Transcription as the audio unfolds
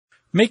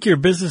Make your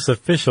business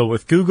official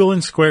with Google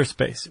and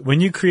Squarespace. When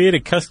you create a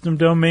custom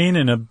domain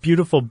and a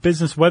beautiful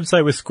business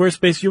website with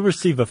Squarespace, you'll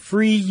receive a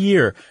free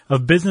year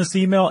of business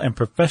email and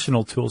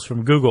professional tools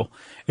from Google.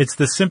 It's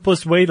the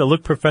simplest way to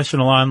look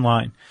professional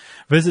online.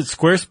 Visit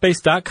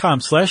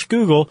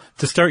squarespace.com/Google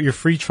to start your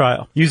free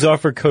trial. Use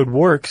offer code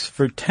WORKS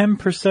for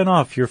 10%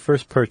 off your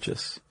first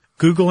purchase.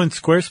 Google and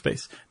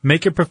Squarespace.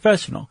 Make it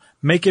professional.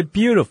 Make it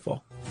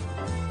beautiful.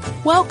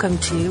 Welcome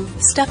to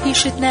Stuff You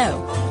Should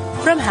Know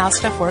from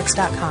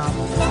HowStuffWorks.com.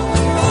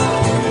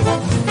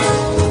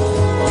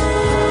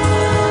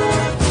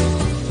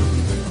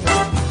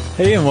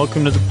 Hey, and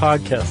welcome to the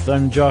podcast.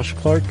 I'm Josh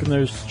Clark, and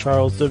there's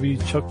Charles W.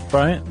 Chuck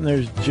Bryant, and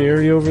there's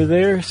Jerry over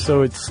there.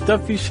 So it's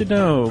Stuff You Should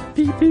Know.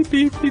 Beep, beep,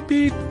 beep, beep,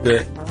 beep.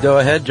 Go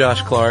ahead,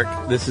 Josh Clark.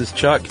 This is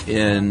Chuck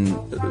in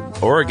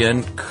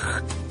Oregon.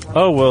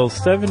 Oh, well,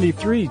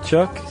 73,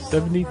 Chuck.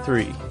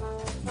 73.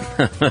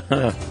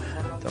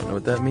 Don't know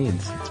what that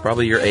means. It's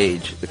probably your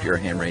age if you're a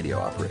ham radio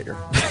operator.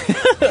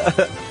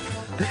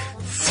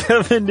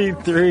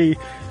 73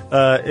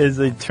 is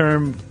a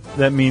term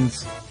that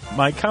means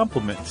my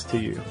compliments to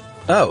you.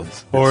 Oh.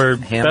 Or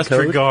ham best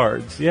code?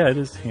 regards. Yeah, it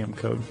is ham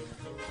code.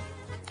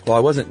 Well,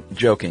 I wasn't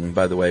joking,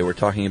 by the way. We're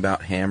talking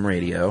about ham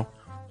radio,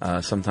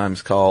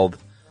 sometimes called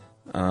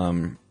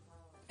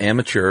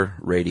amateur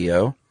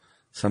radio,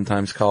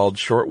 sometimes called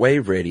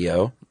shortwave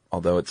radio,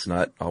 although it's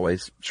not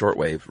always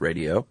shortwave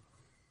radio.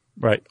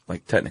 Right.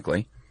 Like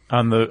technically.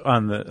 On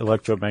the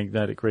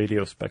electromagnetic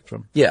radio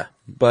spectrum. Yeah.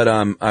 But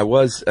I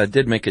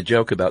did make a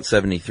joke about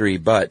 73,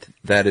 but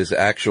that is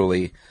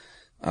actually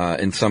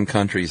in some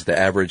countries the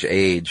average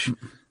age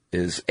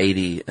is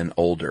 80 and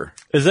older.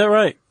 Is that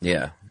right?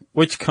 Yeah.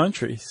 Which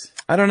countries?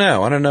 I don't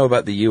know. I don't know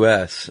about the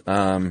US.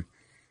 The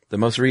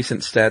most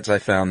recent stats I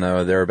found,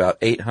 though, there are about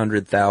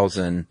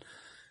 800,000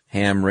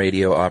 ham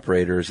radio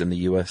operators in the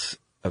US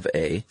of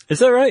A. Is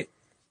that right?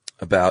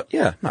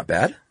 Yeah, not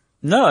bad.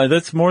 No,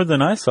 that's more than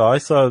I saw. I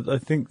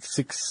think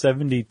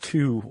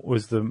 672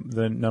 was the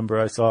number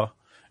I saw.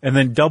 And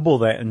then double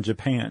that in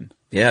Japan.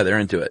 Yeah, they're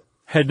into it.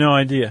 Had no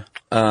idea.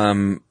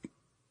 In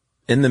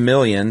the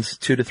millions,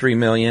 2 to 3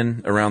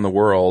 million around the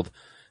world.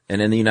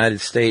 And in the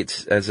United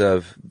States, as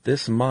of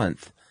this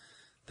month,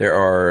 there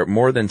are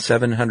more than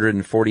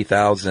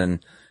 740,000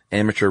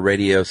 amateur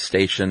radio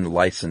station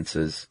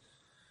licenses,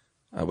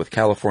 with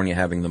California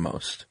having the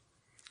most.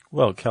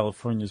 Well,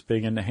 California's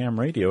big into ham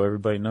radio.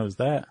 Everybody knows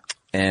that.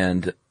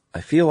 And I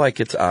feel like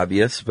it's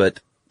obvious, but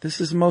this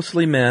is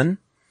mostly men.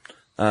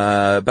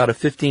 About a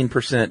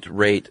 15%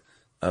 rate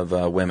of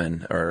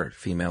women or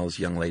females,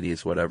 young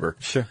ladies, whatever,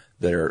 sure,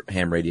 that are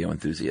ham radio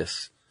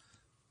enthusiasts.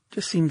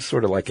 Just seems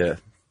sort of like a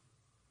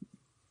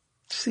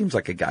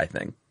guy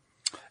thing.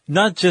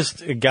 Not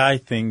just a guy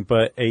thing,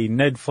 but a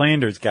Ned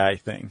Flanders guy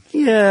thing.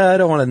 Yeah, I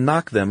don't want to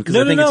knock them because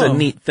I think it's a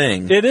neat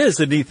thing. It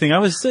is a neat thing. I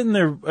was sitting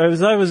there,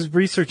 as I was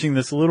researching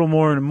this a little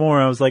more and more,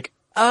 I was like,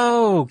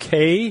 oh,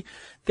 okay.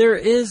 There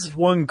is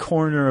one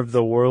corner of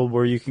the world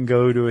where you can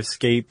go to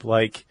escape,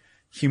 like,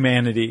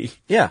 humanity.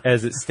 Yeah.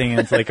 As it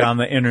stands, like, on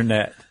the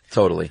internet.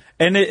 Totally.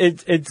 And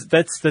that's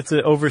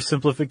an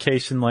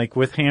oversimplification. Like,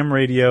 with ham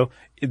radio,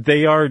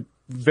 they are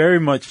very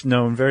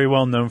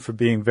well known for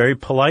being very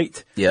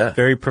polite. Yeah.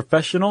 Very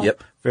professional.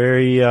 Yep.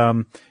 Very,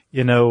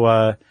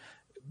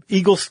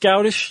 Eagle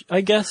Scoutish,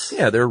 I guess.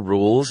 Yeah, there are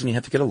rules, and you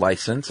have to get a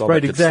license. All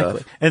right, that good exactly.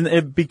 Stuff.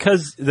 And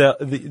because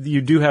you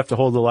do have to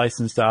hold a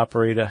license to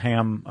operate a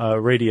ham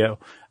radio,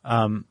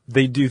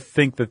 they do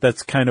think that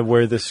that's kind of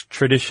where this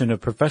tradition of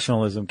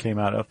professionalism came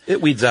out of.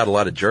 It weeds out a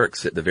lot of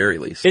jerks at the very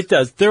least. It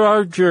does. There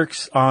are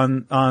jerks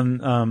on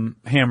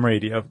ham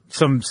radio,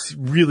 some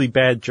really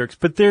bad jerks,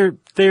 but they're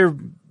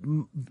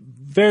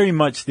very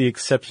much the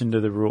exception to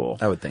the rule.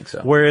 I would think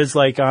so. Whereas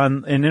like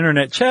on an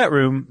internet chat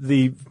room,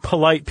 the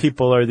polite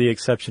people are the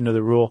exception to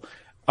the rule.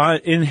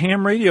 In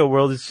ham radio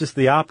world, it's just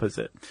the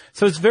opposite.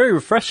 So it's very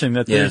refreshing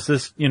that there's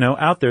this,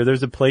 out there,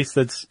 there's a place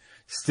that's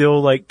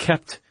still like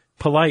kept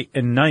polite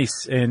and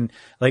nice and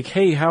like,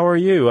 hey, how are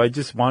you? I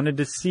just wanted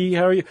to see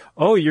how are you?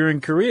 Oh, you're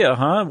in Korea,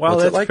 huh? Wow,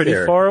 What's that's like pretty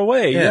there? far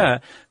away. Yeah.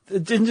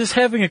 And just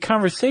having a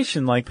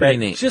conversation like pretty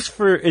that, neat.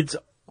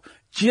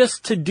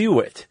 just to do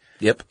it.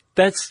 Yep.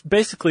 That's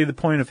basically the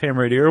point of ham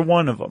radio, or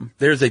one of them.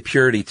 There's a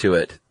purity to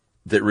it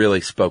that really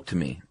spoke to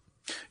me.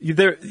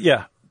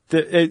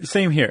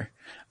 Same here.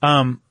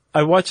 I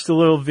watched a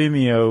little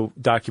Vimeo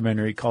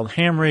documentary called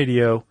Ham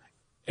Radio,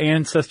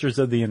 Ancestors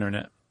of the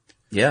Internet.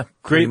 Yeah.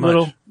 Great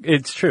little,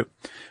 it's true.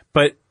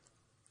 But,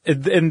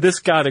 and this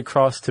got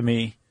across to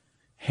me,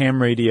 ham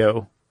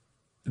radio,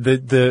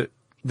 the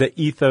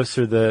ethos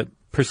or the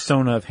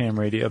persona of ham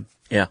radio.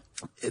 Yeah.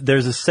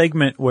 There's a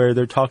segment where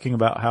they're talking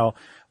about how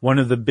one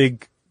of the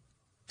big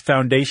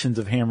foundations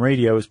of ham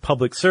radio is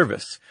public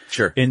service.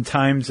 Sure. In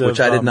times of... Which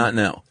I did not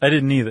know. I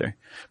didn't either.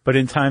 But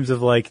in times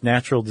of like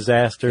natural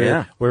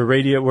disaster,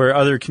 where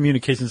other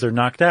communications are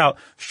knocked out,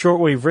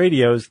 shortwave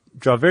radios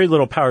draw very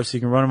little power, so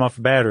you can run them off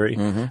a battery.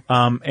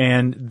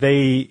 And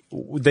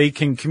they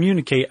can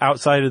communicate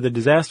outside of the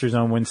disaster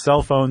zone when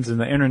cell phones and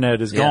the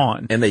internet is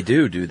gone. And they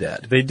do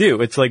that. They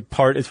do. It's like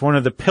it's one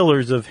of the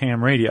pillars of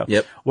ham radio.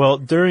 Yep. Well,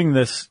 during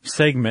this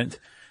segment,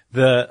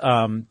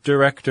 the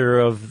director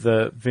of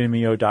the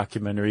Vimeo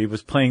documentary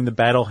was playing the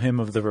Battle Hymn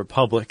of the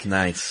Republic.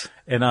 Nice.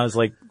 And I was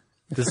like,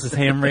 this is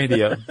ham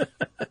radio.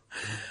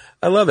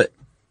 I love it.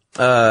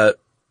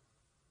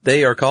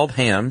 They are called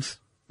hams.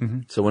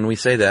 So when we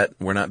say that,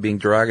 we're not being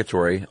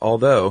derogatory,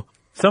 although...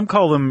 Some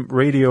call them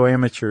radio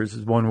amateurs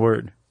is one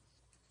word.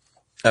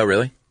 Oh,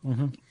 really?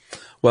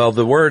 Well,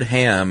 the word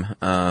ham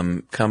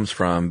comes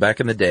from back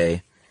in the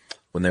day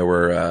when there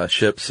were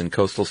ships and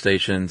coastal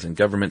stations and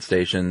government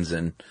stations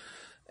and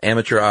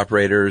amateur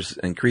operators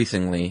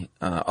increasingly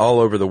all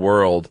over the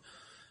world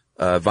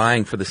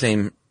vying for the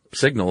same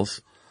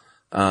signals.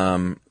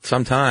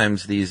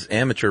 Sometimes these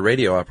amateur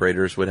radio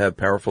operators would have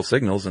powerful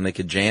signals and they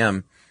could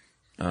jam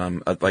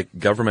like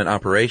government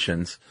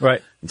operations.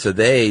 Right. And so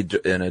they,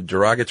 in a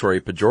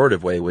derogatory,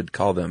 pejorative way, would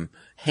call them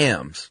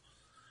hams.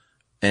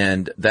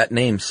 And that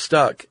name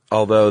stuck,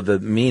 although the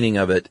meaning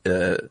of it,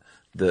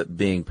 the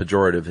being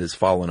pejorative, has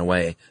fallen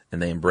away, and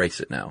they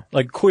embrace it now.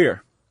 Like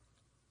queer.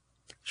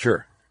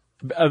 Sure.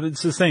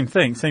 It's the same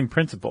thing, same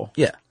principle.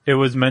 Yeah. It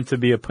was meant to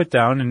be a put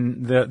down,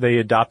 and they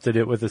adopted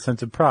it with a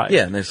sense of pride.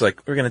 Yeah, and it's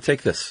like, we're going to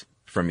take this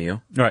from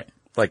you. Right.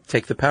 Like,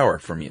 take the power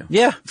from you.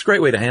 Yeah. It's a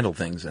great way to handle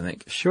things, I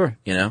think. Sure.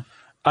 You know?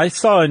 I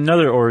saw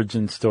another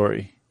origin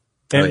story.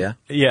 And, oh, yeah?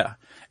 Yeah.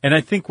 And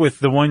I think with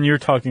the one you're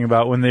talking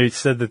about, when they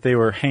said that they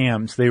were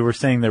hams, they were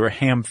saying they were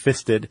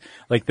ham-fisted.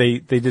 Like they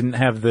didn't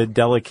have the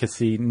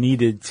delicacy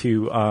needed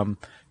to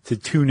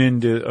tune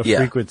into a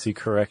frequency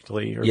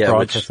correctly or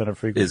broadcast on a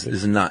frequency.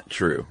 Is not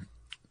true.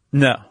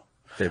 No.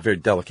 They have very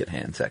delicate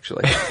hands,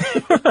 actually.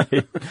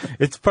 Right.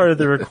 It's part of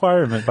the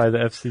requirement by the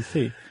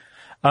FCC.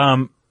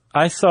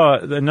 I saw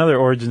another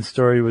origin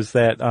story was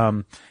that,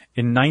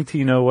 in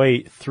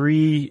 1908,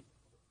 3,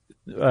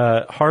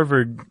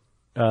 Harvard,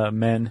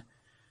 men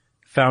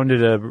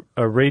founded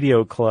a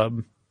radio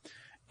club,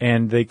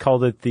 and they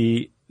called it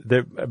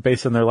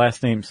based on their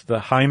last names, the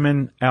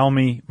Hyman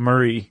Almy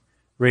Murray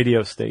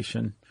radio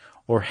station,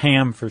 or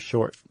HAM for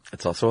short.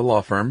 It's also a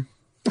law firm.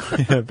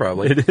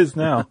 Probably. It is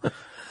now.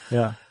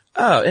 Yeah.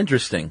 Oh,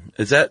 interesting.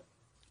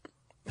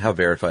 How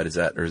verified is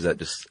that? Or is that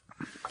just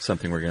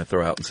something we're going to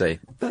throw out and say,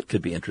 that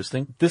could be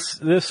interesting?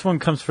 This one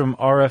comes from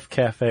RF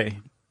Cafe,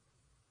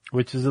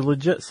 which is a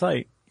legit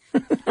site.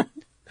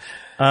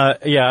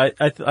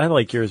 I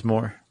like yours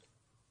more.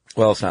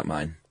 Well, it's not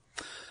mine.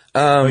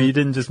 You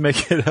didn't just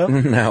make it up?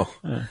 No.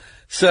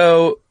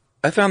 So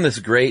I found this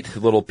great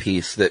little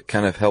piece that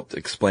kind of helped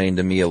explain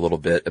to me a little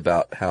bit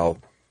about how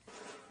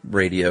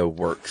radio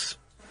works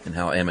and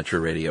how amateur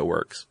radio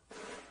works.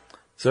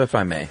 So if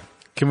I may.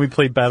 Can we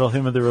play Battle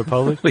Hymn of the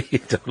Republic? We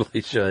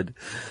totally should.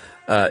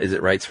 Is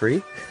it rights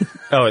free?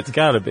 Oh, it's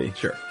gotta be.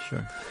 Sure.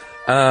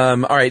 All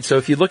right. So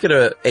if you look at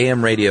a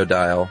AM radio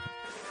dial,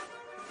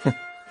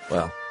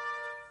 well,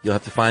 you'll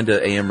have to find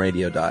an AM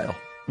radio dial.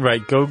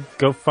 Right. Go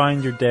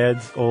find your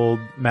dad's old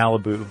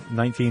Malibu,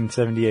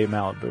 1978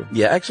 Malibu.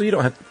 Yeah, actually you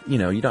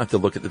don't have to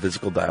look at the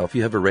physical dial. If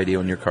you have a radio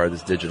in your car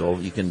that's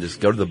digital, you can just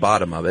go to the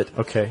bottom of it.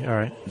 Okay, all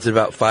right. It's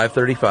about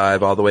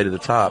 535 all the way to the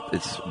top.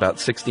 It's about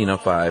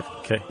 1605.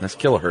 Okay. And that's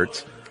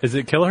kilohertz. Is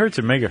it kilohertz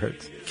or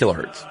megahertz?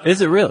 Kilohertz.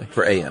 Is it really?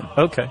 For AM.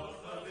 Okay.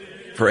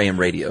 For AM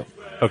radio.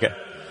 Okay.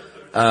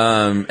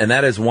 And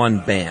that is one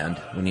band.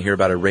 When you hear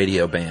about a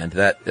radio band,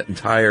 that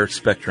entire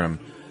spectrum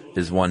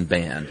is one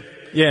band.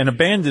 Yeah, and a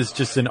band is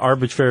just an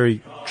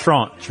arbitrary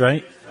tranche,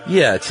 right?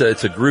 Yeah,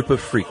 it's a group of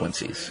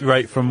frequencies.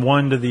 Right, from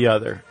one to the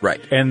other. Right.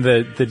 And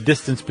the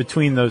distance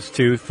between those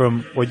two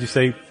from, what'd you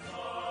say?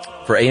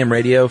 For AM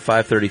radio,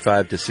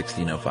 535 to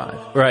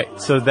 1605.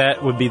 Right, so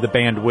that would be the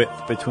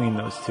bandwidth between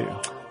those two.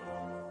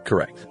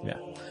 Correct. Yeah.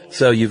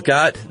 So you've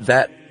got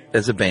that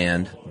as a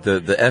band. The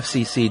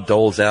FCC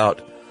doles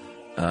out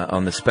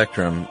on the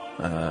spectrum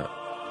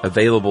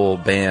available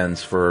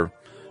bands for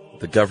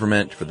the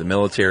government, for the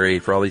military,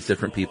 for all these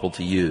different people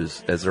to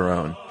use as their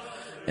own.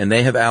 And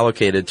they have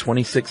allocated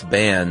 26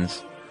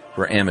 bands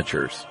for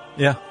amateurs.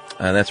 Yeah.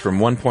 That's from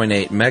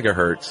 1.8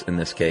 megahertz in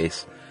this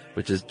case,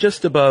 which is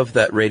just above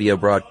that radio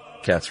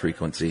broadcast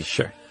frequency.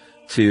 Sure.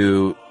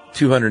 To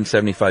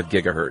 275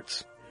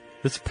 gigahertz.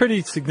 It's a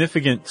pretty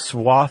significant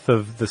swath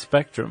of the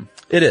spectrum.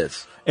 It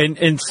is.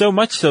 And so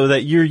much so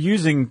that you're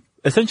using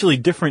essentially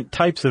different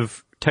types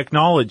of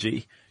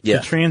technology to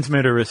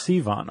transmit or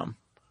receive on them.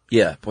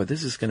 Yeah. Boy,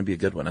 this is going to be a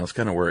good one. I was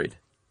kind of worried.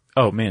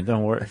 Oh, man,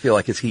 don't worry. I feel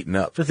like it's heating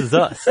up. This is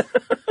us.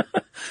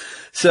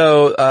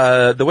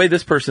 So the way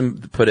this person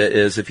put it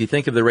is, if you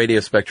think of the radio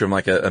spectrum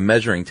like a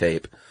measuring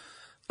tape,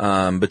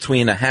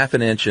 between a half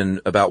an inch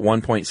and about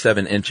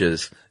 1.7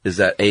 inches is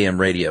that AM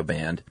radio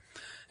band.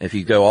 If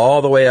you go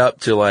all the way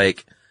up to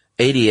like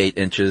 88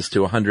 inches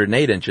to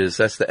 108 inches,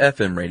 that's the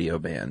FM radio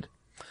band.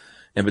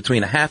 And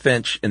between a half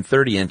inch and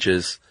 30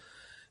 inches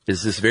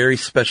is this very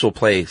special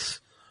place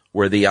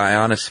where the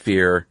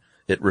ionosphere,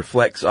 it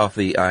reflects off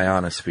the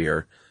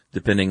ionosphere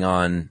depending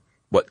on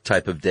what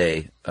type of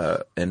day,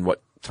 and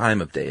what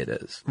time of day it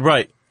is.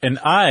 Right. And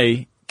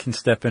I can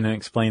step in and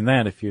explain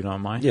that if you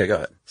don't mind. Yeah, go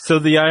ahead. So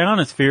the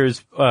ionosphere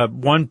is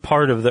one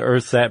part of the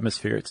Earth's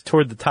atmosphere. It's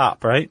toward the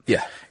top, right?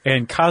 Yeah.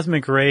 And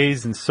cosmic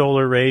rays and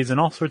solar rays and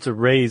all sorts of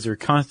rays are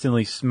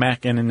constantly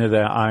smacking into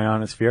the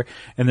ionosphere,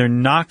 and they're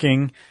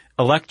knocking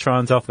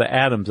electrons off the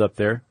atoms up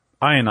there,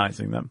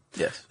 ionizing them.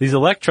 Yes. These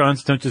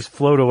electrons don't just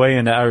float away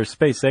into outer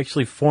space. They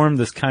actually form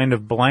this kind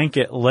of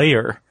blanket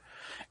layer,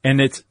 and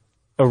it's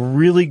a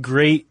really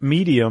great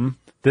medium,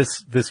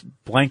 this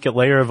blanket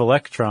layer of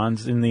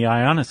electrons in the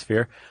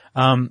ionosphere,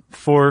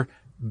 for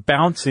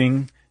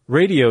bouncing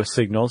radio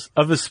signals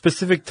of a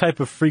specific type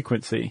of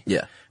frequency.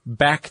 Yeah.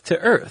 Back to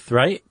Earth,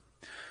 right?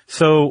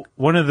 So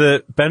one of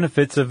the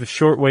benefits of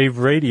shortwave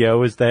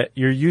radio is that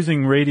you're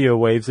using radio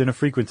waves in a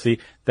frequency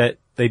that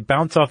they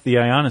bounce off the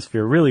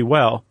ionosphere really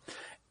well.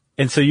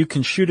 And so you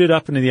can shoot it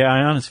up into the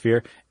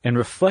ionosphere and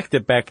reflect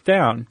it back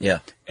down. Yeah.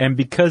 And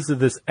because of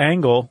this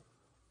angle,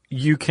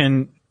 you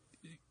can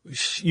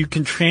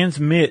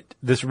transmit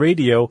this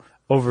radio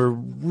over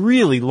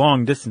really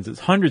long distances,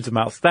 hundreds of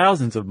miles,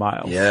 thousands of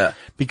miles. Yeah.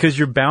 Because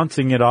you're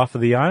bouncing it off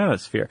of the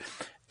ionosphere.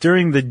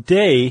 During the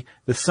day,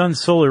 the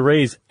sun's solar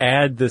rays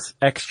add this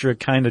extra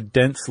kind of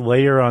dense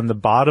layer on the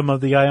bottom of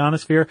the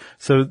ionosphere,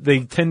 so they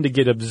tend to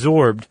get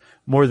absorbed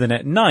more than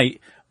at night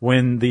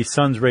when the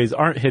sun's rays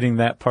aren't hitting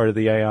that part of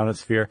the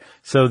ionosphere,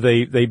 so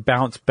they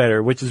bounce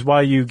better, which is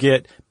why you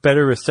get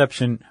better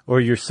reception or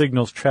your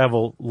signals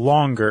travel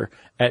longer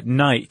at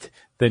night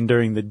than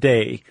during the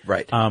day.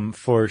 Right.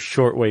 For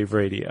shortwave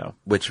radio.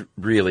 Which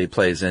really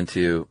plays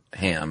into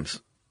hams.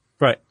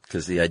 Right.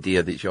 Because the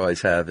idea that you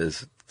always have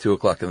is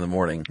 2:00 in the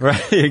morning.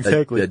 Right,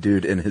 exactly. A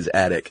dude in his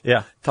attic.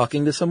 Yeah.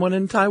 Talking to someone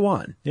in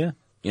Taiwan. Yeah.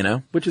 You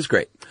know, which is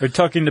great. Or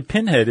talking to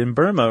Pinhead in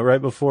Burma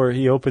right before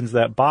he opens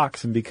that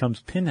box and becomes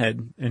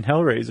Pinhead in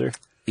Hellraiser.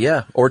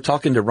 Yeah. Or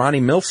talking to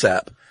Ronnie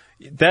Millsap.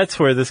 That's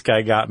where this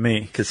guy got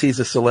me. Because he's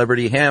a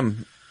celebrity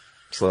ham.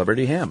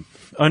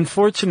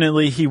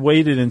 Unfortunately, he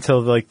waited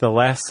until like the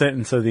last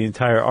sentence of the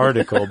entire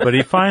article, but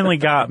he finally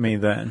got me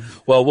then.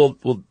 Well,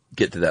 we'll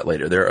get to that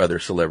later. There are other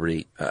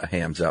celebrity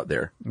hams out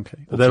there. Okay.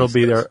 Well, that'll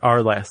be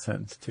our last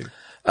sentence too.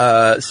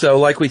 So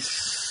like we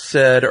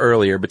said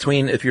earlier,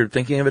 if you're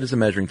thinking of it as a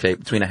measuring tape,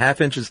 between a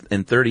half inch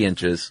and 30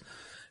 inches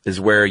is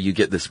where you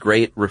get this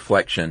great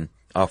reflection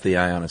off the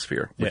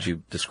ionosphere, which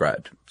you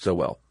described so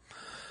well.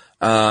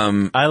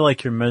 I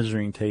like your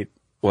measuring tape.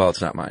 Well,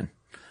 it's not mine.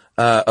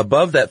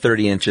 Above that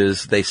 30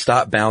 inches, they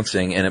stop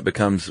bouncing and it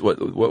becomes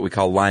what we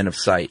call line of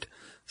sight.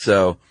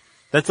 So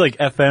that's like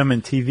FM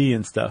and TV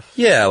and stuff.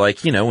 Yeah,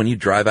 like, you know, when you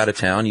drive out of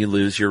town, you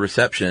lose your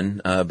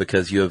reception,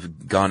 because you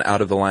have gone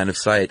out of the line of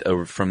sight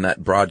over from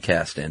that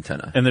broadcast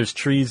antenna. And there's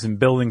trees and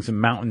buildings and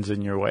mountains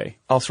in your way.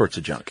 All sorts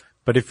of junk.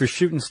 But if you're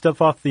shooting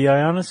stuff off the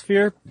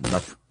ionosphere,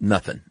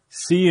 nothing.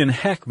 Sea and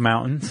heck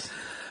mountains.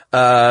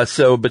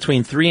 So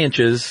between 3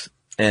 inches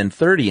and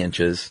 30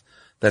 inches,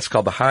 that's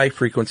called the high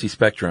frequency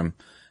spectrum.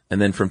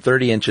 And then from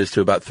 30 inches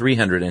to about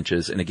 300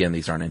 inches, and again,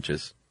 these aren't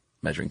inches,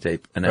 measuring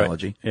tape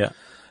analogy. Right.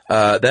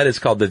 Yeah. That is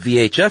called the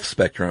VHF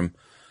spectrum.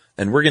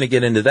 And we're going to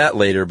get into that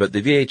later, but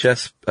the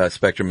VHF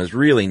spectrum is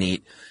really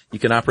neat. You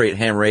can operate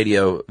ham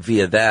radio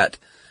via that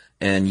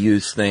and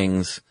use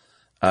things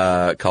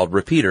called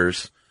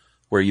repeaters,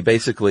 where you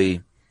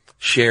basically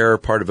share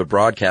part of a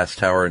broadcast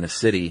tower in a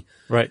city.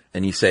 Right.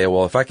 And you say,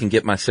 well, if I can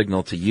get my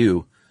signal to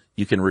you,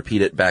 you can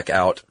repeat it back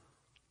out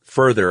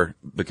further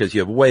because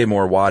you have way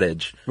more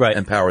wattage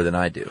and power than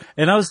I do.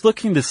 And I was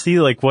looking to see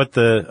like what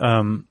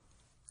the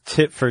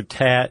tit for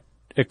tat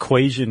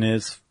equation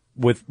is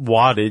with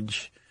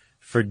wattage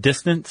for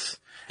distance.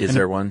 Is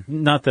there one?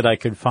 Not that I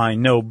could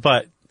find, no,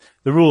 but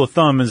the rule of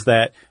thumb is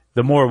that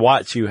the more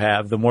watts you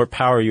have, the more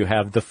power you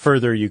have, the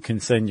further you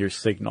can send your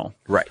signal.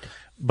 Right.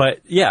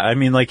 But yeah, I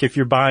mean, like if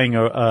you're buying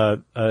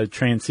a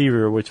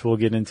transceiver, which we'll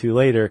get into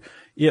later,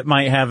 it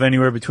might have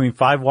anywhere between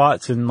 5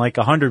 watts and like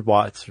 100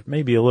 watts,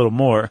 maybe a little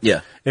more.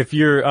 Yeah. If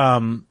you're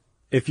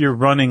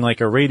running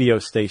like a radio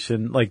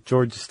station, like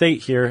Georgia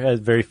State here has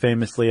very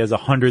famously has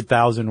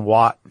 100,000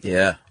 watt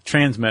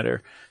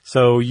transmitter.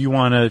 So you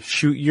want to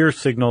shoot your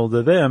signal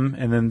to them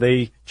and then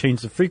they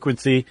change the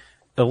frequency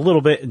a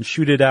little bit and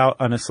shoot it out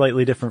on a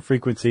slightly different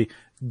frequency,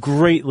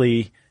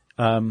 greatly,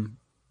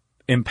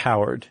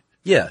 empowered.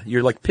 Yeah,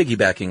 you're like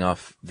piggybacking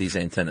off these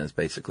antennas,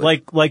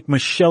 basically. Like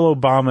Michelle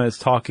Obama is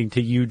talking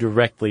to you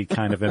directly,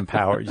 kind of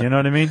empowered. You know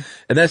what I mean?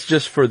 And that's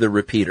just for the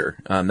repeater.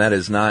 That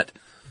is not,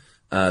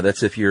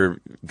 that's if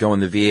you're going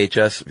the the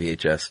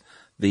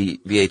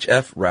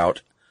VHF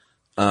route.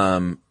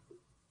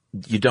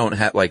 You don't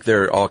have, like,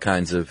 there are all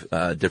kinds of,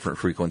 different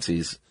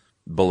frequencies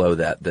below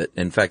that,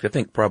 in fact, I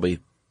think probably,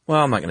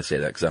 well, I'm not going to say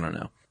that because I don't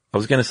know. I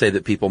was going to say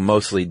that people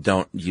mostly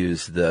don't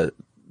use the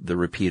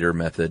repeater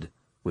method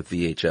with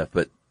VHF,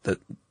 but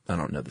I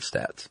don't know the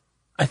stats.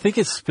 I think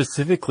it's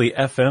specifically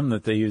FM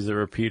that they use the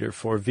repeater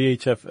for,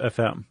 VHF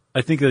FM.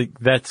 I think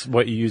that's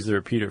what you use the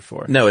repeater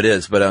for. No, it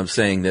is, but I'm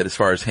saying that as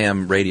far as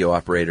ham radio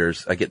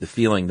operators, I get the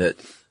feeling that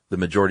the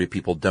majority of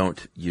people don't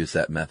use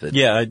that method.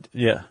 Yeah,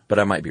 yeah. But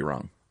I might be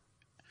wrong.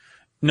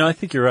 No, I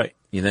think you're right.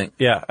 You think?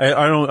 Yeah,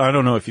 I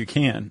don't know if you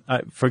can.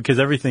 Because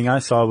everything I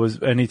saw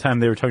was anytime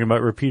they were talking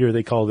about repeater,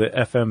 they called it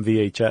FM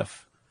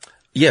VHF.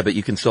 Yeah, but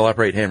you can still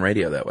operate ham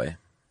radio that way.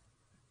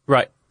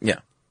 Right. Yeah.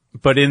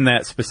 But in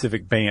that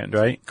specific band,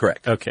 right?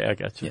 Correct. Okay, I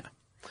got you.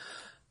 Yeah.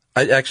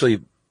 I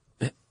actually,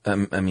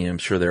 I'm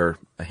sure there are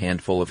a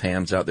handful of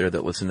hams out there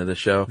that listen to this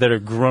show. That are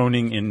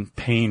groaning in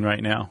pain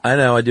right now. I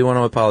know. I do want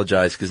to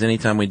apologize because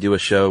anytime we do a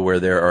show where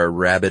there are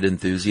rabid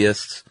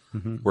enthusiasts,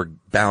 we're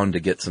bound to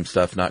get some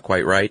stuff not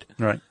quite right.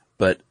 Right.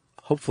 But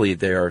hopefully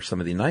there are some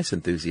of the nice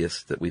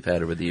enthusiasts that we've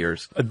had over the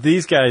years.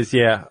 These guys,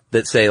 yeah.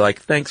 That say like,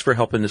 thanks for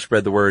helping to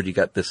spread the word. You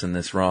got this and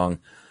this wrong.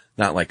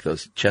 Not like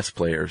those chess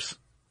players.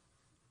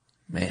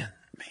 Man,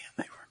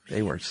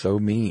 they were so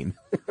mean.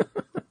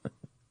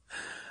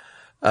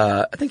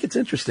 I think it's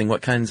interesting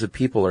what kinds of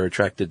people are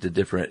attracted to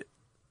different,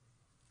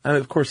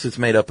 of course it's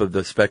made up of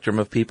the spectrum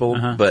of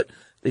people, but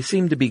they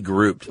seem to be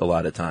grouped a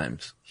lot of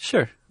times.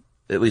 Sure.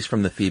 At least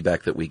from the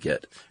feedback that we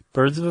get.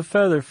 Birds of a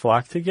feather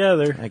flock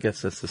together. I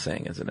guess that's the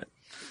saying, isn't it?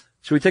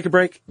 Should we take a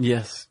break?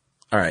 Yes.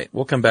 All right.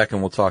 We'll come back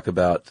and we'll talk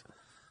about,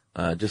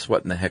 just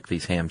what in the heck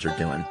these hams are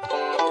doing.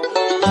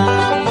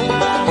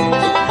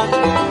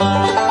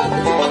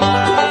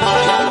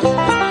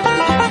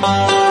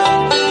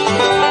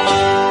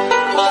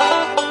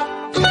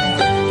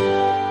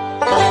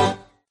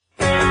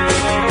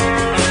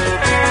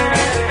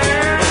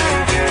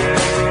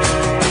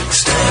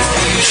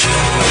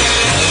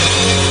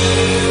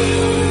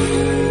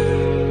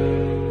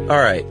 All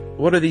right.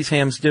 What are these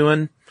hams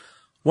doing?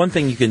 One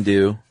thing you can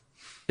do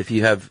if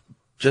you have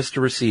just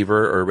a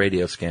receiver or a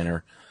radio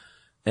scanner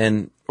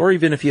or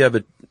even if you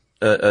have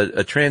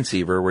a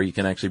transceiver where you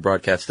can actually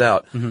broadcast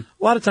out, a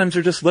lot of times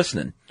they're just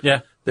listening. Yeah.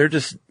 They're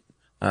just,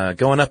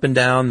 going up and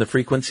down the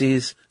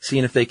frequencies,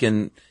 seeing if they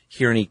can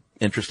hear any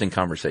interesting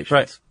conversations.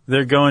 Right.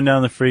 They're going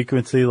down the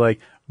frequency like,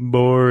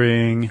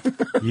 boring,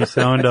 you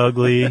sound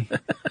ugly,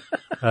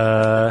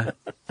 I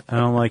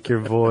don't like your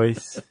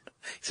voice.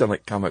 You sound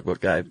like comic book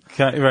guy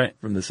Right.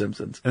 from The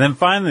Simpsons. And then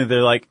finally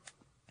they're like,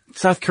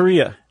 South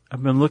Korea.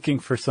 I've been looking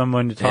for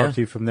someone to talk Yeah.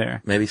 to from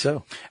there. Maybe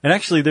so. And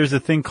actually there's a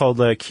thing called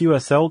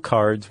QSL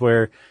cards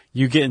where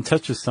you get in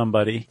touch with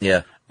somebody.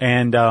 Yeah.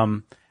 And,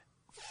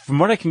 from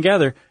what I can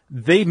gather,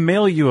 they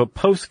mail you a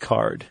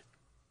postcard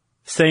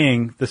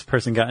saying this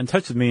person got in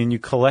touch with me, and you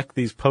collect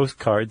these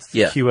postcards,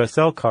 Yeah.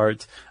 QSL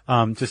cards,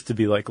 just to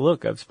be like,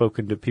 look, I've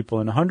spoken to people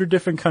in 100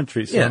 different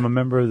countries, so Yeah. I'm a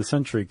member of the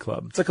Century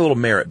Club. It's like a little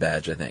merit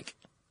badge, I think.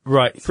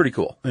 Right. Pretty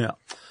cool. Yeah.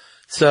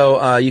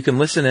 So, you can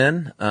listen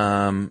in.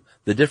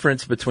 The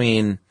difference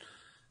between,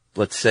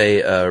 let's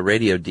say, a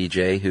radio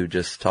DJ who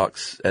just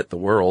talks at the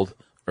world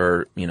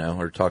or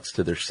talks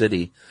to their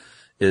city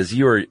is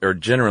you are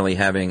generally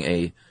having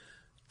a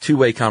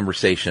two-way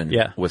conversation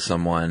Yeah. with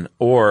someone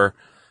or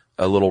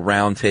a little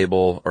round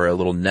table or a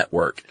little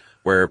network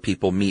where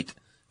people meet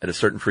at a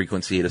certain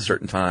frequency at a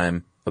certain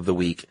time of the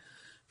week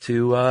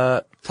to,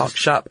 talk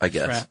shop, I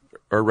guess. Rap.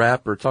 Or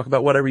rap or talk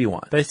about whatever you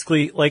want.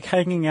 Basically, like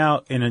hanging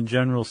out in a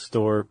general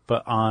store,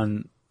 but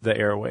on the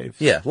airwaves.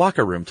 Yeah,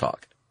 locker room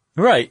talk.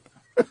 Right.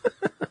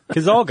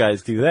 Because all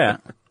guys do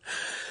that.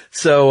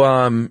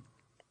 So,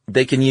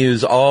 they can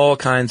use all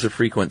kinds of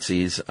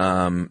frequencies.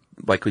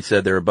 Like we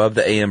said, they're above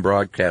the AM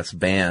broadcast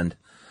band.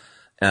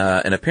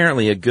 And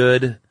apparently a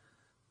good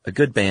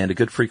band, a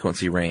good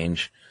frequency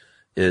range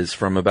is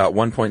from about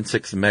 1.6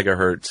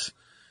 megahertz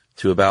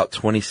to about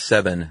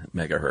 27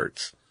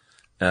 megahertz.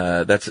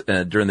 That's,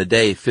 during the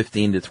day,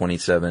 15 to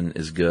 27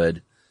 is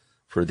good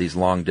for these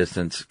long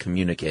distance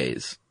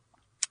communiques.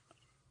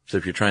 So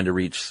if you're trying to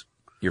reach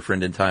your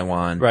friend in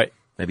Taiwan, Right.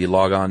 maybe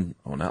log on.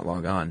 Oh, not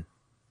log on.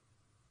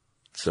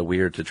 It's so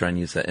weird to try and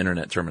use that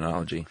internet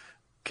terminology.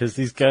 Because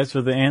these guys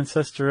were the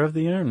ancestor of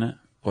the internet.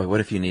 Boy, what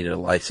if you needed a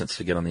license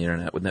to get on the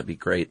internet? Wouldn't that be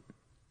great?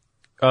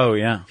 Oh,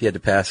 yeah. If you had to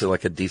pass it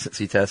like a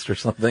decency test or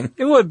something.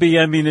 It would be.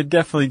 I mean, it'd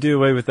definitely do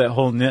away with that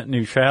whole net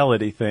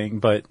neutrality thing,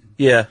 but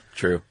Yeah,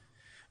 true.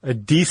 a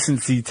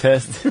decency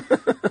test.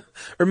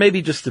 Or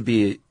maybe just to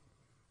be,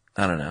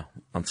 I don't know,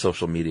 on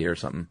social media or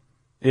something.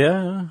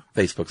 Yeah.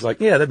 Facebook's like,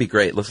 yeah, that'd be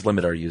great. Let's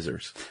limit our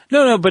users.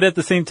 No, but at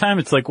the same time,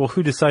 it's like, well,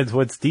 who decides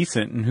what's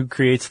decent and who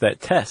creates that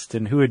test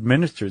and who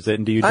administers it?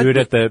 And do you do it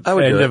at the I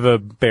would end do it. of a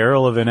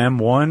barrel of an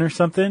M1 or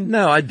something?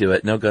 No, I'd do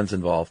it. No guns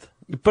involved.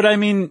 But I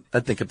mean,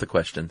 I'd think of the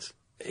questions.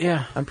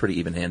 yeah. I'm pretty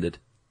even-handed.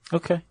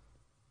 Okay.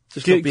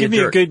 Just don't be Give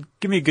a jerk.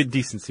 give me a good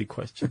decency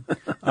question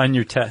on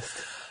your test.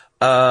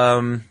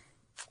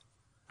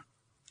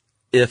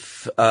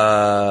 If,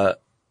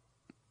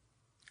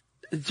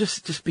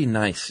 just be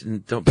nice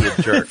and don't be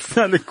a jerk. It's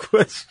not a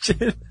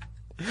question.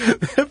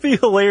 That'd be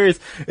hilarious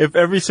if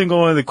every single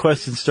one of the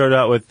questions start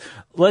out with,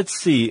 let's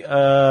see,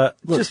 look,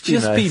 Just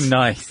be be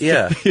nice. nice.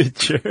 Yeah. Don't be a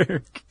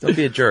jerk. Don't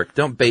be a jerk.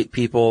 Don't bait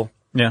people.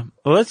 Yeah.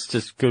 Well, that's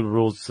just good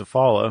rules to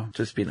follow.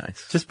 Just be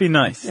nice. Just be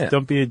nice. Yeah.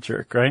 Don't be a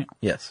jerk, right?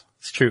 Yes.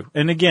 It's true.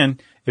 And again,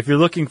 if you're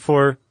looking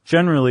for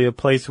generally a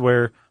place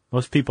where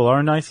most people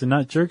are nice and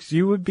not jerks,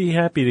 you would be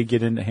happy to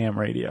get into ham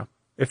radio.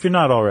 If you're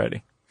not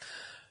already.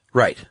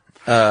 Right.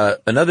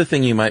 Another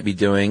thing you might be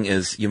doing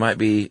is you might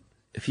be,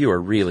 if you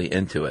are really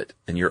into it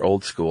and you're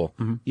old school,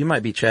 you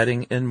might be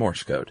chatting in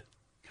Morse code.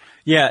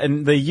 Yeah,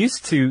 and they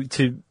used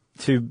to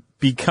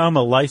become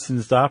a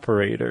licensed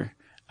operator,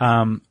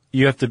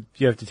 you have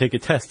to take a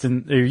test,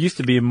 and there used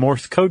to be a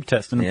Morse code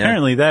test, and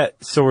apparently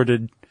that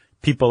sorted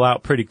people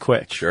out pretty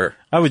quick. Sure.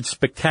 I would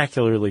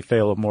spectacularly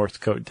fail a Morse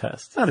code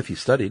test. Not if you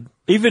studied.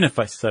 Even if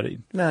I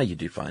studied. No, you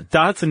do fine.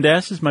 Dots and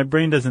dashes, my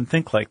brain doesn't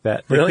think like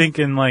that. They Really? think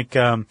in like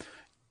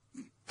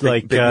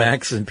Big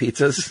Macs and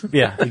pizzas.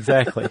 Yeah,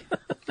 exactly.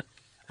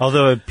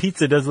 Although a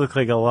pizza does look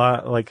like a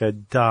lot like a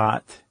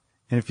dot,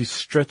 and if you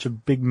stretch a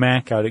Big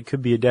Mac out, it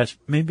could be a dash.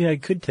 Maybe I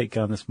could take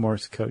on this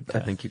Morse code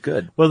test. I think you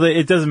could. Well,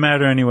 it doesn't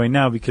matter anyway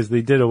now because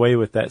they did away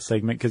with that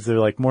segment because they're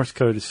like, Morse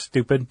code is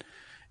stupid,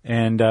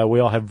 and we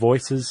all have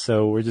voices,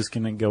 so we're just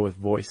going to go with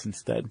voice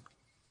instead.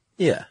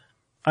 Yeah.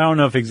 I don't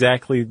know if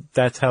exactly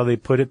that's how they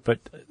put it, but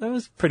that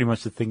was pretty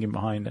much the thinking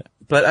behind it.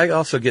 But I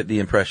also get the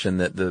impression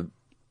that the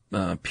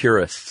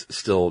purists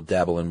still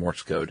dabble in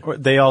Morse code. Or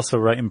they also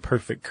write in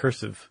perfect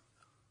cursive.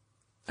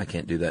 I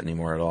can't do that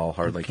anymore at all.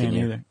 Hardly Can't can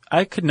you. either.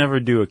 I could never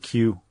do a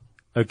Q,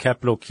 a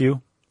capital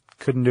Q.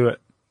 Couldn't do it.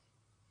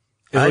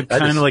 It looked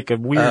kind of like a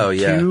weird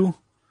Q.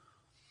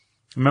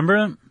 Remember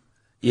it?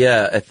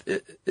 Yeah,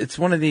 it's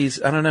one of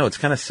these, I don't know, it's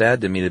kind of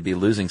sad to me to be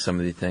losing some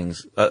of these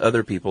things.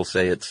 Other people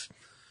say it's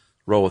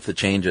roll with the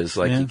changes,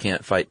 like you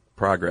can't fight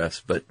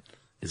progress, but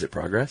is it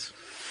progress?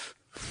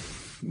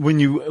 When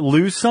you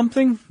lose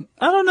something,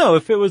 I don't know.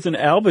 If it was an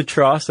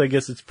albatross, I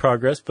guess it's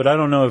progress, but I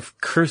don't know if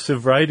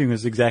cursive writing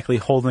is exactly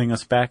holding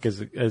us back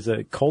as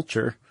a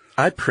culture.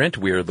 I print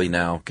weirdly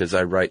now because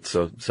I write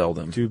so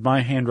seldom. Dude,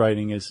 my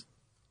handwriting is,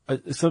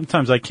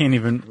 sometimes I can't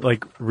even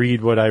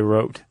read what I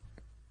wrote.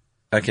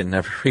 I can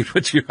never read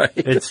what you write.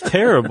 It's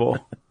terrible.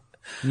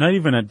 I'm not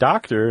even a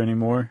doctor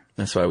anymore.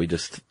 That's why we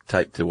just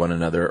type to one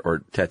another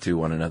or tattoo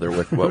one another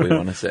with what we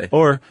want to say.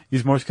 Or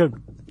use Morse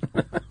code.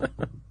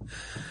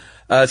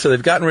 So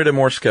they've gotten rid of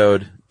Morse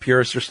code.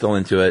 Purists are still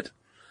into it.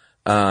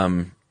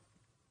 I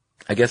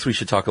guess we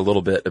should talk a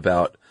little bit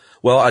about,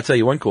 well, I'll tell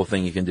you one cool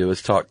thing you can do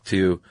is talk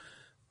to,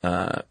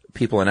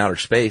 people in outer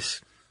space.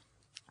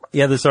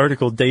 Yeah, this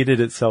article dated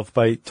itself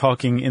by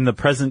talking in the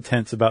present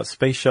tense about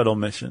space shuttle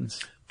missions.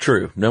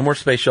 True. No more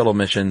space shuttle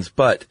missions,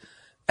 but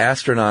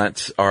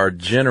astronauts are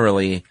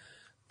generally,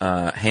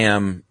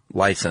 ham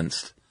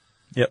licensed.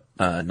 Yep.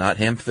 Not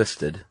ham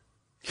fisted.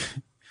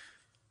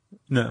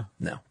 No.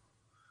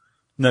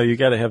 No, you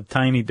gotta have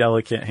tiny,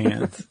 delicate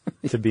hands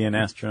to be an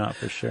astronaut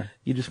for sure.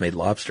 you just made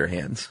lobster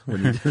hands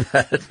when you did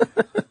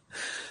that.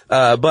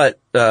 But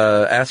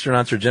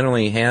astronauts are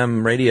generally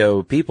ham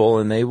radio people,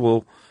 and they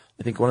will,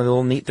 I think one of the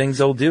little neat things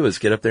they'll do is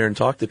get up there and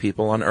talk to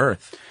people on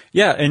Earth.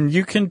 Yeah, and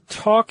you can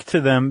talk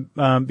to them,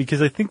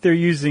 because I think they're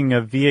using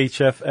a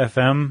VHF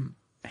FM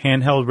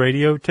handheld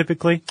radio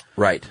typically.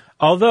 Right.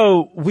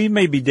 Although we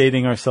may be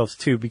dating ourselves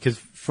too, because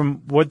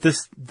from what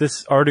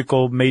this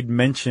article made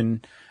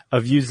mention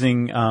of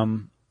using,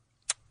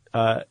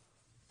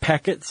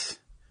 packets,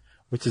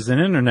 which is an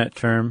internet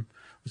term,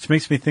 which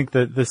makes me think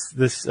that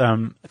this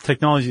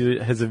technology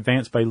has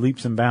advanced by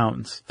leaps and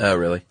bounds. Oh,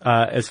 really?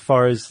 As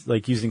far as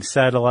using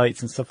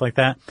satellites and stuff like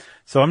that.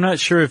 So I'm not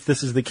sure if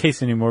this is the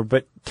case anymore,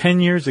 but 10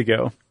 years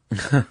ago,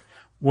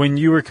 when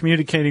you were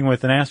communicating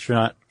with an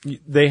astronaut,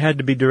 they had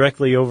to be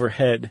directly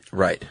overhead.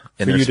 Right.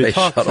 In for their you to space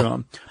talk shuttle. to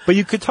him. But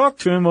you could talk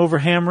to him over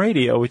ham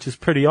radio, which is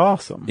pretty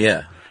awesome.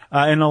 Yeah.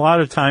 And a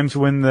lot of times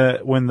when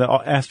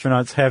the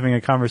astronaut's having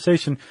a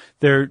conversation,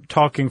 they're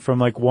talking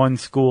from one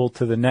school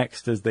to the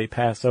next as they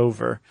pass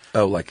over.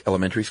 Oh, like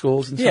elementary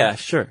schools and stuff? Yeah,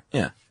 sure.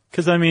 Yeah.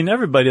 Cause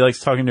everybody likes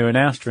talking to an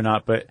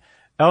astronaut, but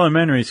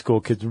elementary school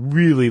kids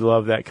really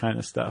love that kind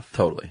of stuff.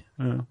 Totally.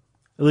 At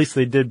least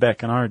they did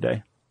back in our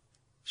day.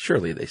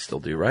 Surely they still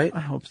do, right?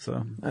 I hope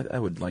so. I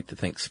would like to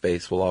think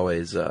space will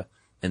always,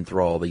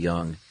 enthrall the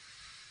young.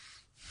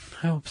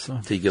 I hope so.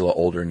 Till you get a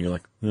little older and you're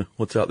like,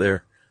 what's out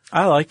there?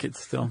 I like it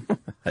still.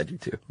 I do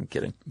too. I'm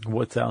kidding.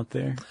 What's out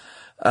there?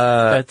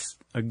 That's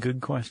a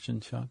good question,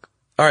 Chuck.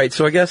 All right.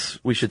 So I guess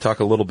we should talk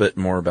a little bit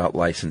more about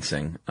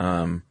licensing.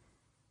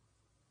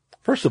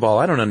 First of all,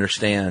 I don't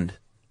understand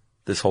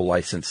this whole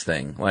license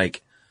thing.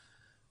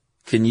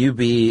 Can you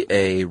be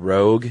a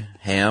rogue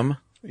ham?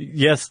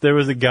 Yes, there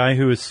was a guy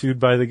who was sued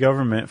by the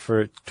government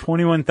for a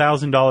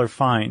 $21,000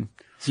 fine.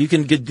 So you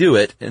can do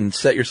it and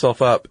set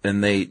yourself up,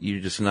 and you're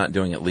just not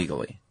doing it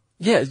legally.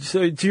 Yeah,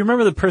 so do you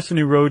remember the person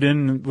who wrote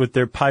in with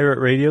their pirate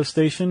radio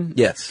station?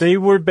 Yes. They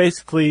were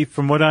basically,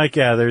 from what I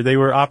gather, they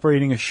were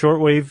operating a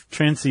shortwave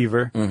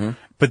transceiver,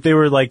 but they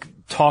were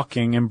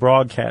talking and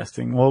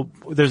broadcasting. Well,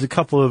 there's a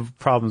couple of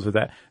problems with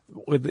that.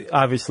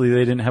 Obviously,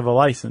 they didn't have a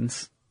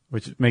license,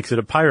 which makes it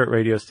a pirate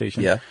radio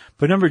station. Yeah.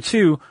 But number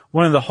two,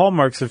 one of the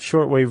hallmarks of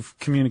shortwave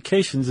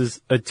communications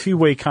is a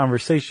two-way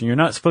conversation. You're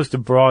not supposed to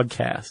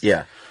broadcast.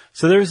 Yeah.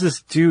 So there was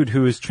this dude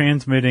who was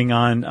transmitting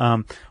on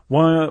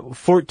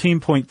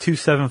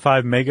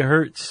 14.275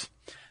 megahertz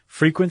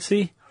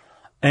frequency.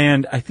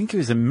 And I think he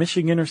was in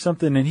Michigan or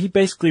something. And he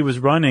basically was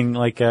running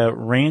like a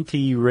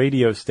ranty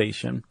radio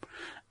station.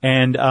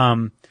 And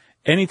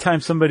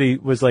anytime somebody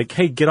was like,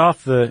 hey, get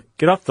off the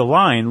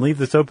line, leave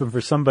this open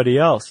for somebody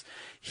else,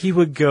 he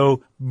would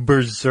go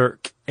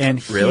berserk.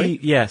 And Really?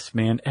 Yes,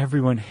 man.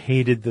 Everyone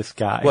hated this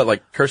guy. What,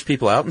 like curse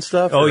people out and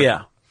stuff? Oh, Or-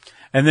 yeah.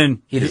 And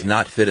then He does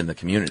not fit in the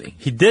community.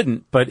 he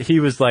didn't, but he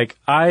was like,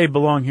 I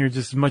belong here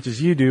just as much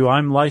as you do.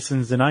 I'm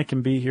licensed and I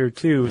can be here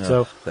too.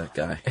 So Ugh, that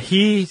guy.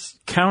 he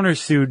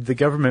countersued the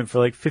government for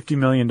like $50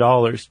 million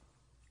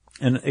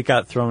and it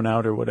got thrown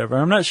out or whatever.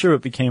 I'm not sure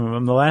what became of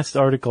him. The last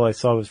article I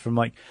saw was from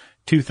like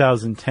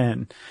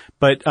 2010.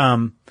 But,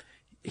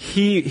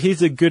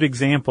 he's a good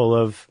example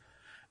of,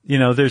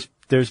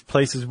 there's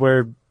places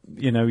where,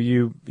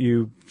 you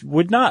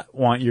would not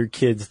want your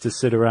kids to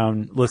sit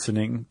around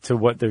listening to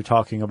what they're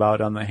talking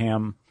about on the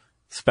ham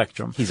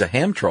spectrum. He's a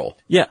ham troll.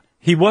 Yeah,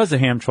 he was a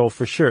ham troll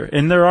for sure.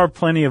 And there are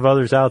plenty of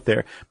others out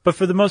there. But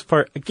for the most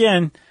part,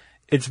 again,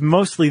 it's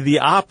mostly the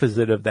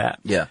opposite of that.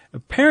 Yeah.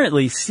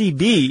 Apparently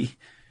CB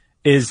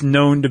is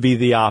known to be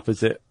the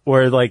opposite,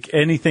 where like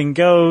anything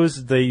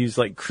goes, they use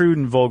like crude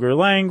and vulgar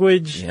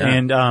language. Yeah.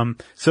 And,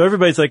 so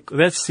everybody's like,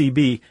 that's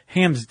CB.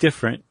 Ham's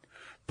different.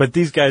 But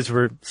these guys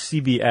were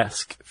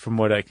CB-esque from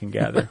what I can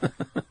gather.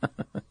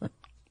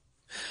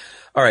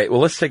 All right, well,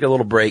 let's take a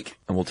little break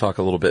and we'll talk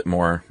a little bit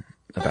more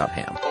about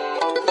ham.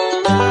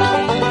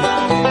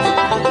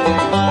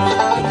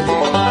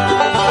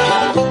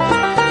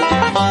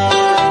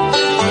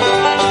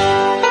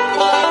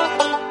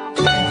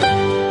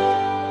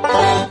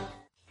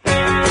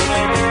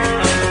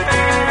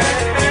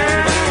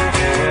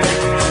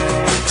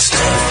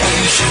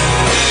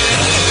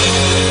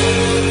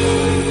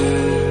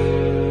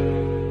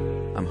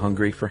 I'm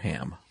hungry for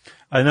ham.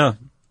 I know.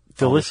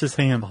 Delicious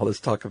ham. All this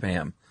talk of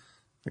ham.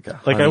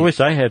 Like I wish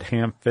I had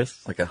ham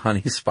fists. Like a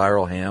honey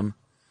spiral ham.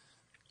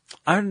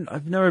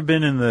 I've never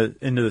been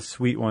into the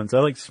sweet ones. I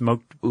like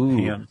smoked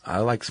ham. I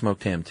like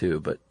smoked ham too,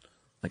 but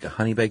like a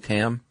honey baked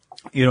ham?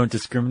 You don't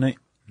discriminate?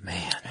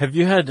 Man. Have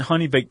you had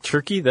honey baked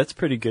turkey? That's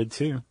pretty good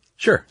too.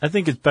 Sure. I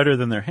think it's better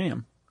than their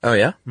ham. Oh,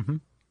 yeah? Mm-hmm.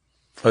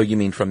 Oh, you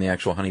mean from the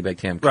actual Honey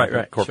Baked Ham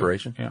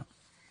Corporation? Sure. Yeah.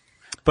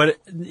 But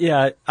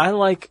yeah, I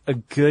like a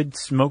good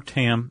smoked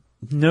ham.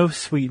 No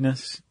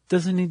sweetness.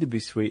 Doesn't need to be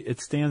sweet. It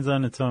stands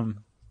on its own.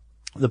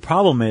 The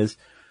problem is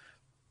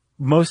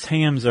most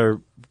hams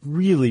are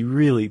really,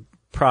 really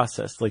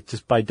processed, like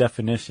just by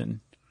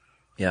definition.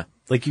 Yeah.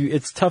 Like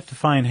it's tough to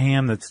find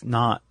ham that's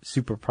not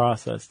super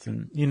processed.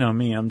 And you know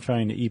me, I'm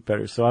trying to eat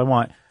better. So I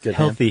want Good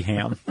healthy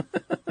ham.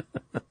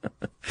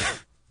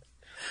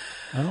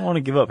 I don't want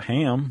to give up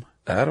ham.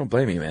 I don't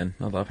blame you, man.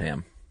 I love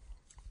ham.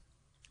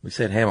 We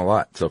said ham a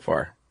lot so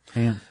far.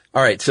 Ham.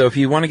 All right. So if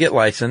you want to get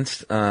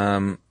licensed,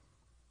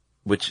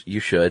 which you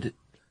should,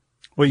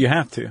 Well, you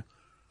have to.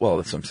 well,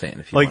 that's what I'm saying.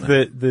 If you Like want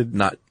to the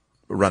not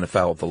run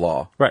afoul of the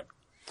law. right.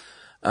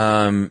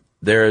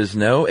 There is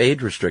no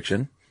age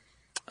restriction,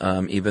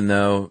 even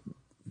though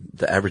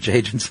the average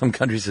age in some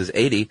countries is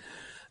 80.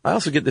 I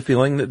also get the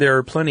feeling that there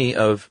are plenty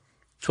of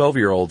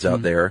 12-year-olds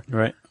out there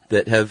Right.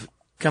 that have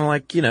kind of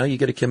like, you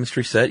get a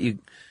chemistry set, you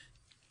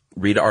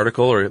read an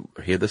article or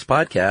hear this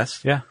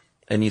podcast, Yeah.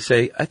 and you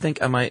say, I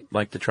think I might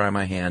like to try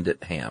my hand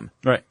at ham.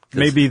 Right.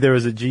 Maybe there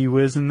was a gee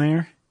whiz in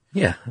there.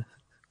 Yeah.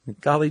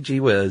 Golly gee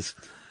whiz.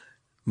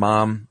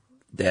 Mom,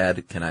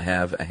 Dad, can I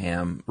have a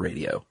ham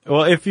radio?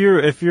 Well, if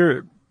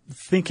you're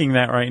thinking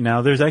that right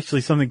now, there's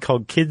actually something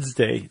called Kids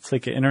Day. It's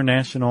like an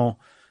international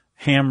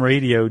ham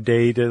radio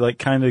day to like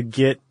kind of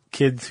get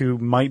kids who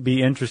might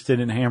be interested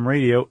in ham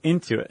radio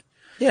into it.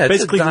 Yeah, it's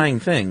Basically, a dying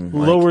thing.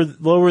 Like,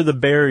 Lower the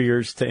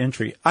barriers to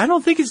entry. I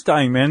don't think it's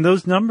dying, man.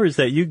 Those numbers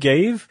that you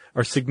gave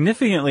are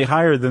significantly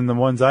higher than the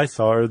ones I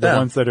saw or the Yeah.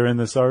 ones that are in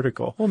this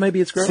article. well,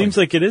 maybe it's growing. Seems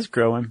like it is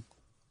growing.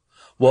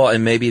 Well,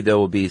 and maybe there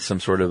will be some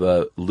sort of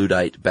a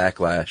Luddite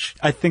backlash.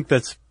 I think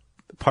that's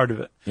part of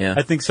it. Yeah.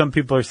 I think some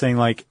people are saying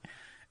like,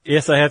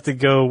 yes, I have to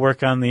go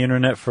work on the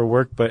internet for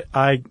work, but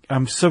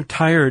I'm so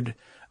tired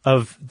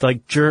of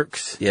like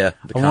jerks. Yeah,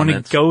 the I want to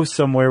comments. go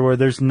somewhere where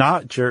there's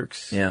not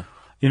jerks. Yeah.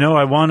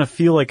 I want to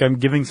feel like I'm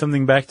giving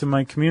something back to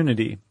my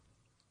community.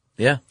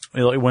 Yeah.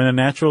 Like when a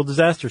natural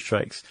disaster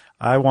strikes,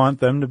 I want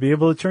them to be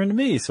able to turn to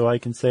me so I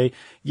can say,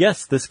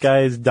 yes, this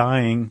guy is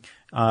dying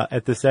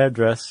at this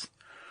address.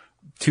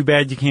 Too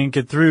bad you can't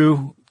get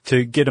through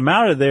to get him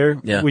out of there.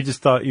 Yeah. We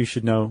just thought you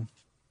should know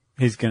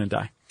he's going to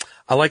die.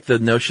 I like the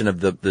notion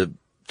of the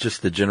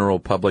just the general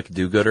public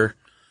do-gooder.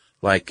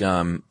 Like,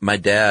 my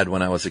dad,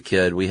 when I was a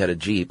kid, we had a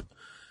Jeep,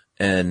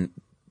 and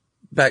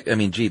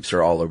Jeeps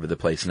are all over the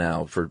place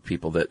now for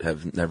people that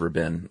have never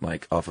been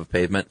like off of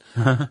pavement.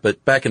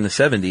 But back in the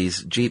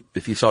 70s, Jeep,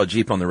 if you saw a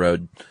Jeep on the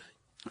road,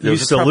 there You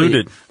was probably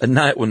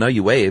saluted. Well, no,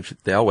 you waved.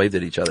 They all waved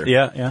at each other.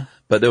 Yeah, yeah.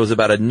 But there was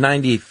about a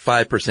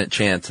 95%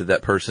 chance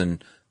that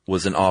person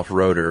was an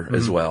off-roader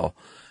as well.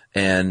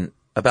 And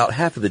about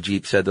half of the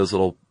Jeeps had those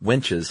little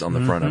winches on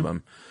the front of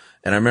them.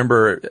 And I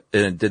remember,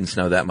 and it didn't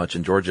snow that much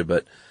in Georgia,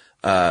 but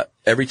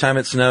Every time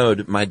it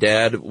snowed, my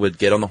dad would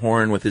get on the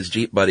horn with his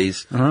Jeep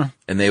buddies, and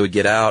they would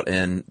get out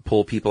and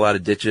pull people out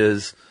of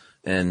ditches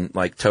and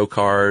like tow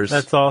cars.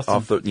 That's awesome.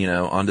 Off the,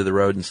 onto the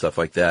road and stuff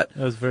like that.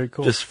 That was very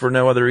cool. Just for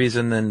no other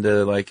reason than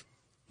to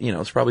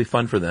it's probably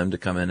fun for them to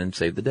come in and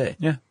save the day.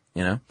 Yeah.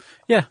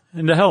 Yeah.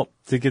 And to help,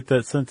 to get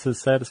that sense of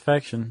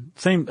satisfaction.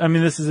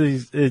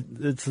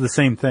 It's the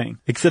same thing,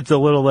 except a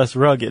little less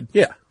rugged.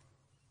 Yeah.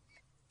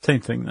 Same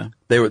thing though.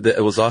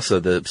 It was also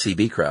the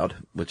CB crowd,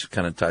 which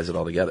kind of ties it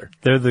all together.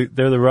 They're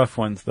the rough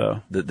ones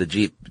though. The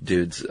Jeep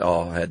dudes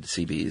all had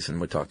CBs and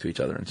would talk to each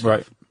other and stuff.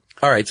 Right.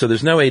 All right. So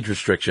there's no age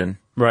restriction.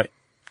 Right.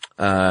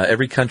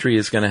 Every country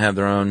is going to have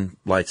their own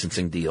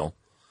licensing deal.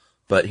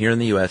 But here in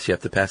the U.S., you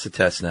have to pass a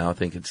test now. I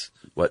think it's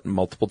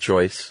multiple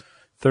choice.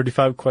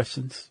 35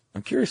 questions.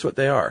 I'm curious what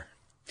they are.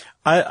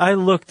 I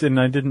looked and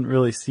I didn't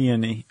really see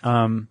any.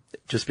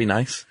 Just be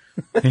nice.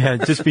 Yeah,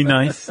 just be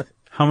nice.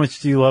 How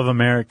much do you love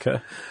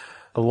America?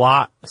 A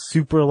lot,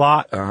 super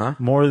lot,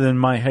 more than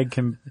my head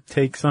can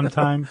take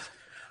sometimes.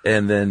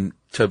 And then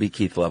Toby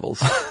Keith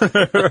levels.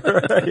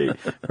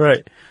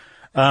 Right.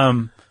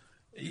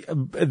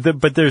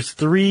 But there's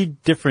 3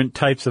 different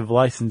types of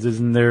licenses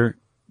and they're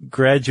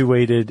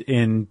graduated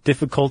in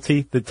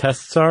difficulty, the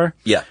tests are.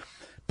 Yeah.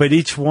 But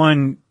each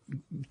one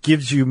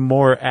gives you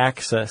more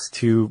access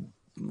to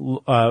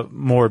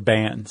more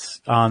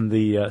bands on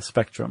the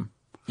spectrum.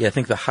 Yeah, I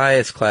think the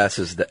highest class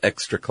is the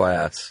extra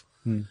class.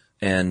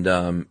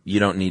 And you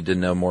don't need to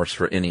know Morse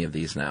for any of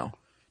these now.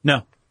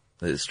 No.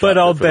 But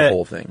I'll bet the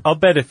whole thing. I'll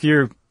bet if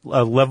you're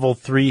a level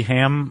 3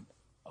 ham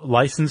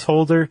license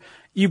holder,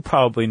 you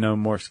probably know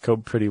Morse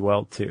code pretty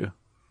well too.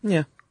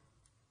 Yeah.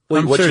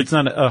 I'm sure it's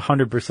not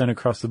 100%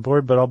 across the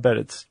board, but I'll bet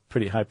it's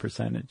pretty high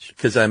percentage.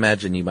 Because I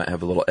imagine you might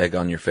have a little egg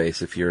on your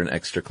face if you're an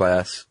extra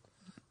class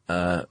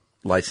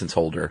license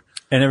holder.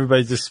 And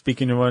everybody's just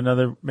speaking to one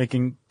another,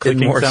 making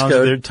clicking Morse sounds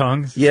code. with their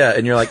tongues. Yeah,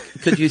 and you're like,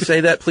 could you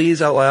say that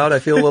please out loud? I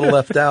feel a little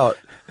left out.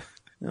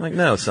 I'm like,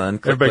 no, son.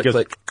 Click, Everybody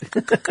click,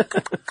 click.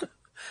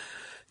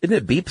 Isn't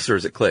it beeps or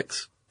is it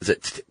clicks? Is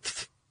it?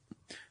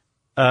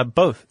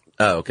 Both.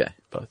 Oh, okay.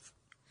 Both.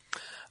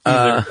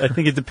 I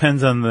think it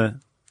depends on the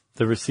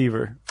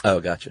receiver. Oh,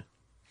 gotcha.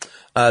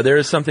 There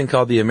is something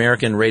called the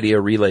American Radio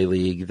Relay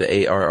League, the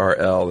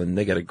ARRL, and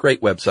they got a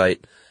great website.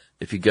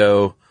 If you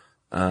go,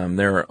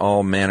 there are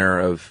all manner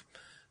of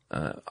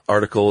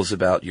articles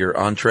about your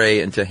entree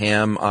into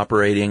ham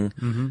operating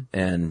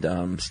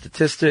and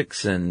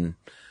statistics and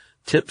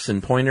tips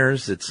and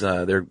pointers. It's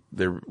they're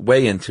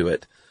way into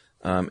it.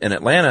 In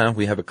Atlanta,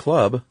 we have a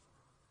club.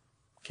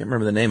 Can't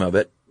remember the name of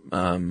it,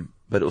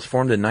 but it was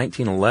formed in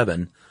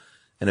 1911,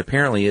 and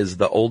apparently is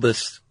the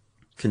oldest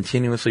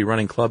continuously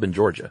running club in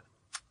Georgia.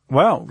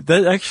 Wow,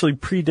 that actually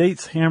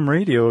predates ham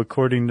radio,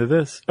 according to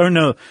this. Oh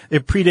no,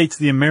 it predates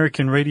the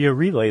American Radio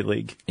Relay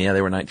League. Yeah,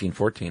 they were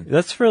 1914.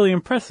 That's really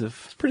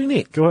impressive. It's pretty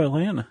neat. Go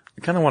Atlanta.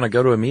 I kind of want to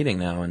go to a meeting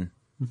now and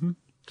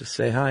just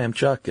say, hi, I'm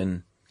Chuck.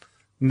 And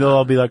they'll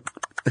all be like,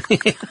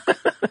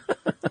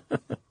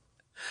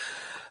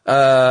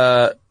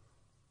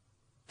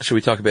 should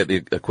we talk about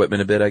the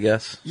equipment a bit, I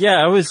guess?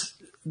 yeah, I was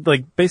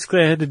like,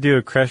 basically I had to do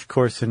a crash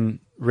course in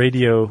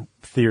radio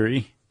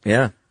theory.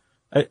 Yeah.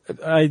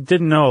 I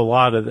didn't know a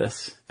lot of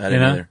this. I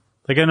didn't either.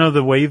 Like I know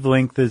the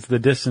wavelength is the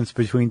distance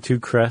between 2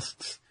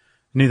 crests.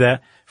 I knew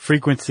that.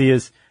 Frequency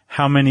is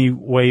how many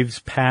waves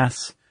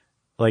pass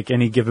like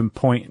any given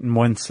point in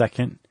 1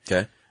 second.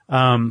 Okay.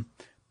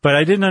 But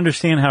I didn't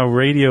understand how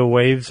radio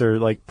waves are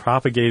like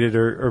propagated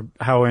or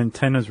how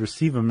antennas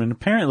receive them. And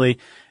apparently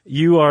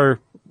you are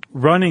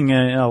running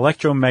an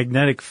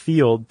electromagnetic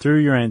field through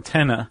your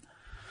antenna.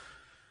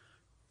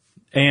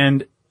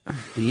 And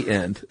The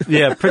end.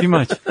 yeah, pretty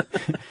much.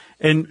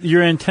 And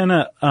your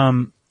antenna,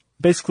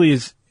 basically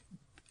is,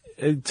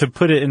 to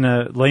put it in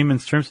a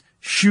layman's terms,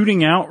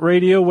 shooting out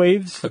radio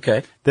waves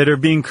Okay. that are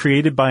being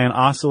created by an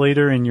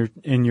oscillator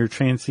in your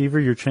transceiver,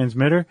 your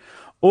transmitter,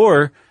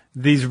 or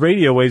these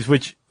radio waves,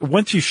 which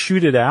once you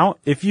shoot it out,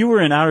 if you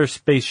were in outer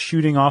space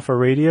shooting off a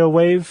radio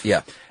wave,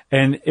 Yeah.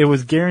 and it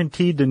was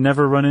guaranteed to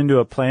never run into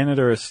a planet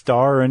or a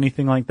star or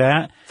anything like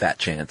that, Fat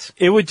chance.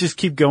 it would just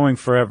keep going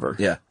forever.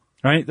 Yeah.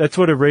 Right? That's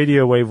what a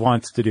radio wave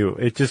wants to do.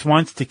 It just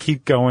wants to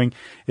keep going.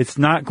 It's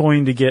not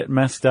going to get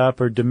messed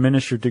up or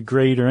diminish or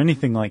degrade or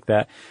anything like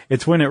that.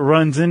 It's when it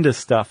runs into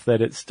stuff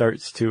that it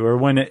starts to, or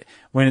when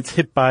it's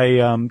hit by,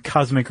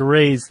 cosmic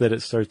rays that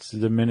it starts to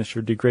diminish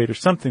or degrade or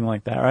something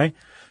like that, right?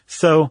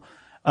 So,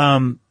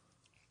 if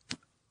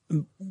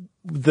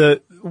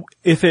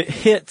it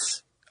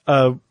hits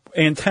a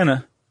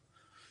antenna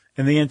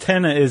and the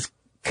antenna is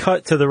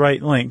cut to the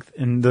right length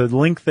and the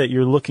length that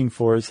you're looking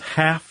for is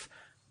half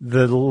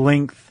the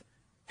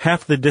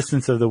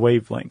distance of the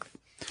wavelength.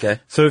 Okay.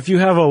 So if you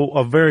have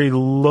a very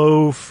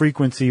low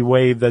frequency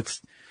wave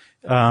that's,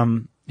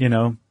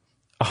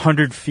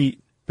 100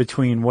 feet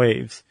between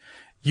waves,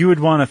 you would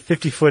want a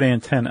 50-foot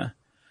antenna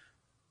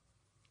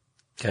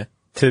Okay.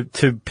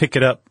 to pick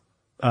it up,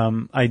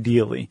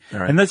 ideally. All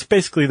right. And that's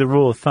basically the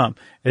rule of thumb,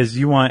 is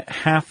you want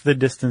half the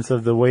distance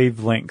of the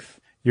wavelength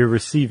you're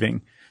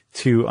receiving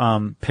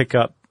to, pick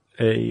up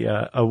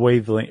a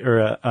wavelength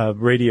or a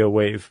radio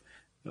wave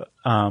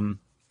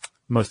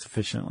most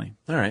efficiently.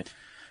 All right.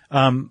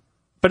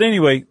 But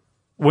anyway,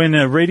 when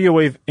a radio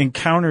wave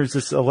encounters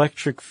this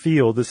electric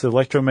field, this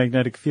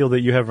electromagnetic field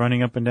that you have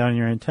running up and down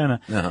your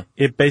antenna,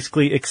 it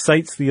basically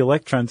excites the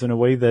electrons in a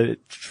way that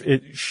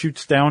it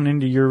shoots down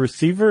into your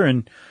receiver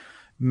and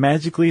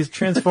magically is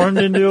transformed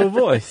into a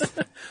voice.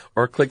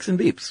 Or clicks and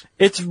beeps.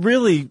 It's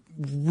really,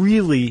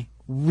 really,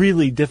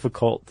 really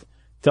difficult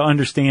to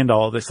understand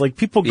all of this. Like,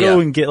 people go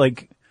and get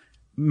like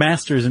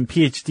masters and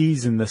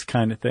PhDs in this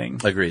kind of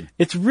thing. Agreed.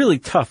 It's really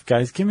tough,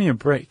 guys. Give me a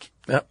break.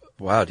 Yep.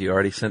 Wow. Do you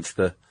already sense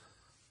the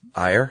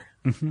ire?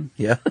 Mm-hmm.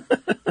 Yeah.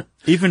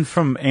 Even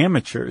from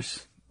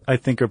amateurs, I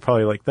think are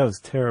probably like, that was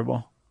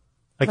terrible.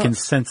 I can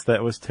sense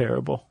that was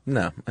terrible.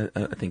 No,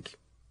 I think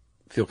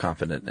feel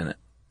confident in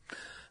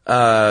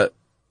it.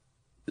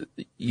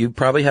 You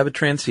probably have a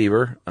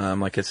transceiver.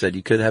 Like I said,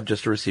 you could have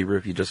just a receiver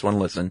if you just want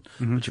to listen,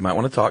 but you might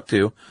want to talk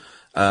too.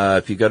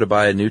 If you go to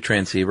buy a new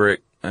transceiver,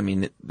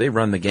 they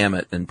run the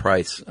gamut in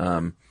price.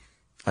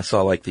 I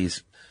saw like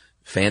these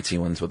fancy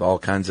ones with all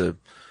kinds of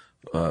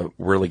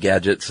whirly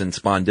gadgets and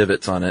spawn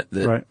divots on it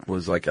that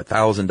was like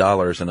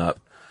 $1,000 and up.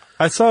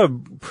 I saw a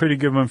pretty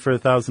good one for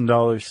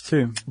 $1,000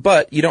 too.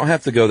 But you don't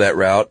have to go that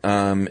route.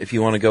 If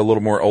you want to go a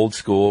little more old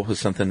school with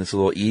something that's a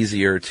little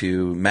easier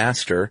to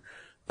master,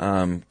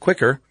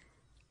 quicker,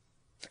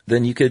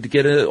 then you could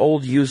get an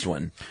old used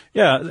one.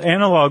 Yeah,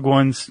 analog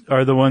ones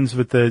are the ones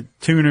with the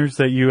tuners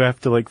that you have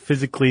to like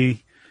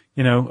physically,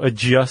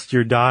 adjust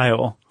your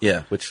dial.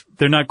 Yeah, which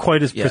they're not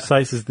quite as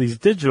precise as these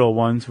digital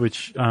ones,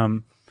 which,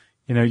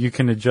 you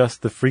can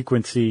adjust the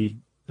frequency,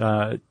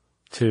 to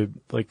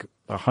like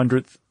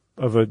 100th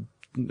of a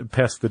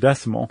past the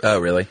decimal. Oh,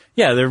 really?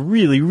 Yeah, they're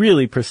really,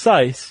 really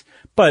precise,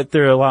 but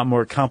they're a lot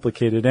more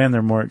complicated and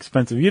they're more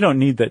expensive. You don't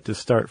need that to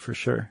start for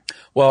sure.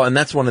 Well, and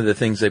that's one of the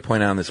things they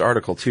point out in this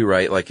article too,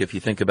 right? Like if you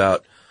think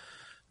about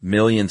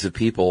millions of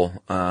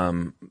people,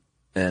 and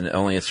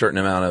only a certain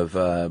amount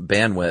of,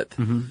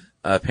 bandwidth,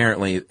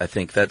 apparently I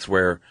think that's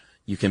where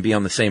you can be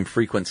on the same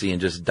frequency and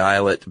just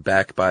dial it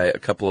back by a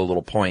couple of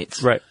little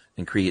points. Right.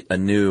 And create a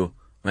new,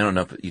 I don't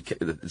know,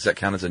 does that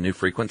count as a new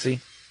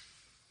frequency?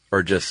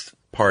 Or just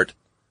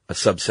a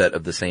subset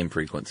of the same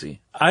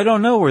frequency? I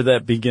don't know where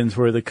that begins,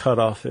 where the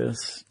cutoff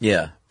is.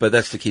 Yeah, but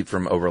that's to keep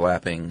from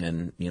overlapping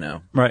and,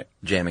 right,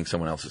 jamming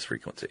someone else's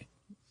frequency.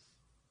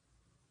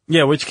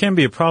 Yeah, which can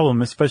be a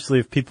problem, especially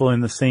if people in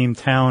the same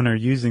town are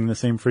using the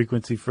same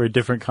frequency for a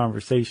different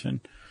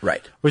conversation.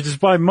 Right. Which is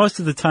why most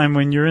of the time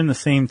when you're in the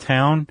same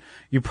town,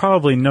 you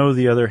probably know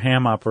the other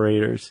ham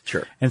operators.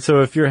 Sure. And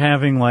so if you're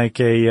having like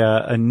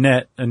a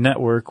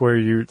network where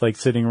you're like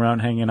sitting around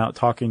hanging out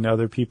talking to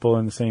other people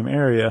in the same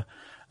area,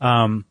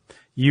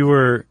 you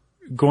are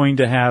going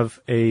to have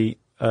a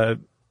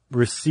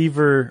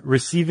receiver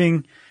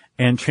receiving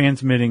and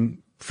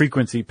transmitting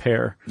frequency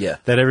pair. Yeah.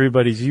 That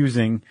everybody's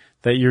using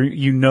that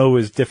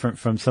is different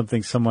from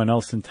something someone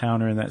else in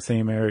town or in that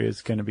same area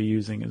is going to be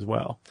using as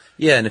well.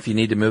 Yeah, and if you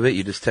need to move it,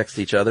 you just text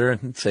each other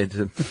and say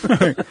to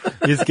you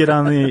just get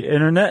on the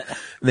internet. And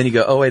then you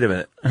go, oh, wait a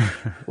minute.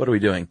 What are we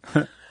doing?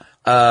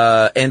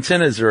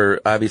 Antennas are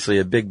obviously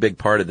a big, big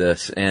part of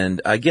this, and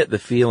I get the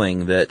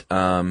feeling that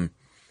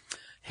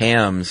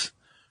hams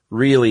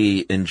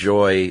really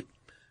enjoy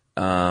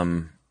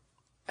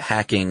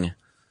hacking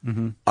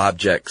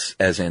objects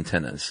as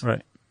antennas.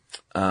 Right.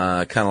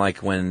 Kind of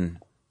like when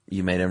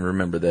you may never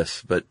remember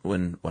this, but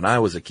when I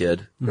was a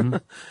kid,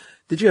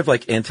 did you have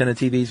like antenna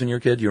TVs when you were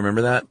a kid? Do you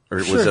remember that? Or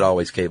was it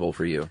always cable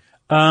for you?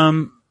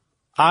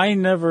 I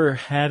never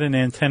had an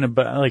antenna,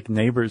 but like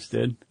neighbors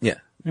did. Yeah.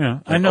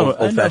 Yeah. I know.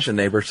 Old-fashioned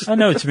neighbors. I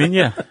know what you mean.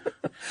 Yeah.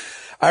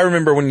 I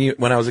remember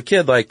when I was a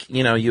kid, like,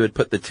 you would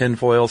put the tin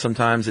foil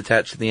sometimes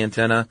attached to the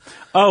antenna.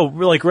 Oh,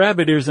 like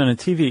rabbit ears on a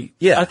TV.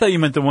 Yeah. I thought you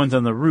meant the ones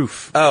on the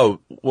roof. Oh,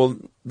 well,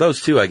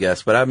 those too, I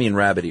guess, but I mean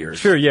rabbit ears.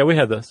 Sure. Yeah, we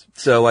had those.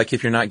 So like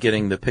if you're not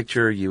getting the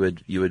picture, you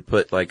would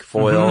put like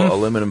foil,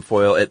 aluminum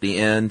foil at the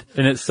end.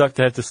 And it sucked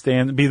to have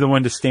to be the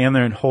one to stand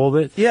there and hold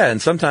it. Yeah.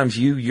 And sometimes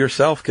you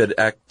yourself could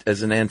act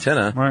as an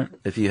antenna. Right.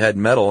 If you had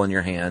metal in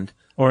your hand.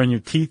 Or in your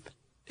teeth.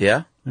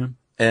 Yeah.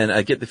 And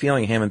I get the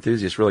feeling ham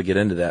enthusiasts really get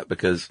into that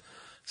because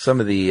some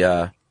of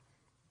the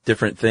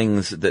different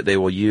things that they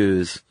will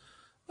use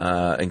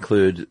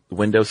include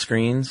window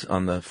screens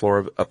on the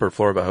upper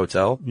floor of a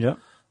hotel. Yeah.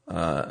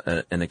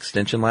 An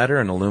extension ladder,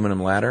 an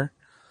aluminum ladder,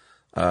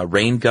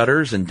 rain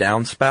gutters and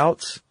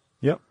downspouts.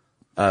 Yep.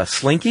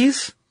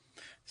 Slinkies.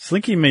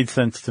 Slinky made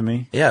sense to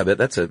me. Yeah, but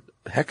that's a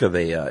heck of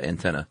a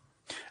antenna.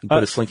 You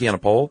put a slinky on a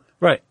pole.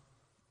 Right.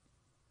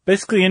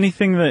 Basically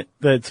anything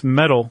that's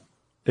metal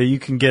that you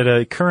can get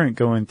a current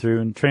going through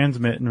and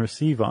transmit and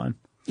receive on.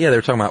 Yeah, they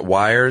were talking about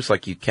wires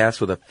like you cast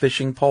with a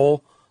fishing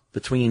pole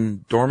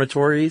between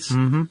dormitories.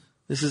 Mm-hmm.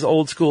 This is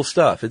old school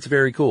stuff. It's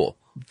very cool.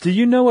 Do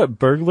you know what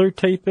burglar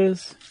tape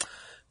is?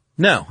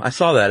 No, I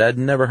saw that. I'd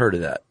never heard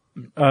of that.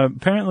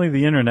 Apparently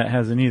the internet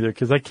hasn't either,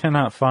 because I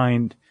cannot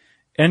find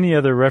any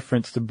other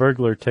reference to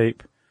burglar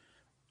tape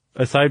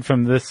aside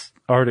from this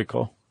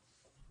article.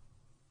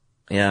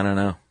 Yeah, I don't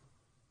know.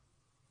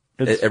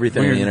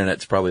 Everything on weird. the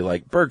internet's probably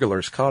like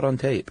burglars caught on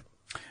tape.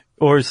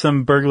 Or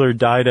some burglar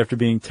died after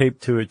being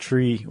taped to a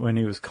tree when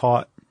he was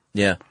caught.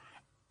 Yeah.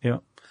 Yeah.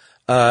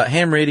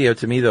 Ham radio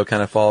to me though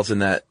kind of falls in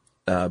that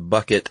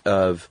bucket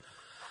of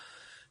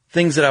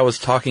things that I was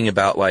talking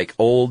about, like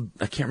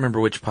I can't remember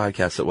which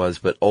podcast it was,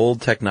 but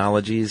old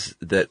technologies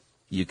that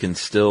you can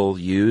still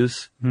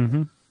use.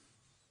 Mm-hmm.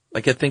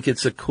 Like, I think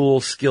it's a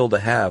cool skill to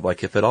have.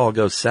 Like, if it all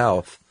goes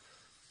south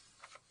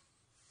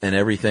and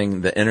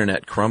everything, the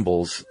internet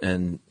crumbles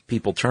and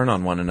people turn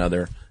on one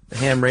another, the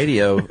ham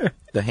radio,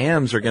 the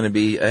hams are going to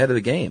be ahead of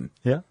the game.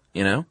 Yeah.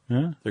 You know?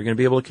 Yeah. They're going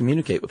to be able to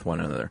communicate with one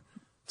another.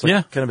 It's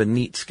like kind of a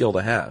neat skill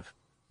to have.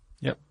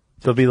 Yep.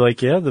 They'll be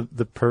like, yeah,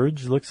 the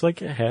purge looks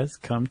like it has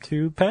come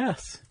to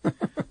pass.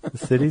 The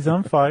city's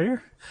on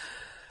fire.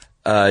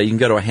 You can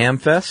go to a ham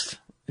fest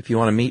if you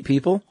want to meet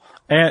people.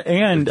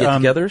 And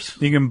Get-togethers.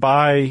 You can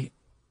buy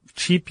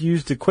cheap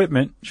used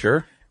equipment.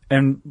 Sure.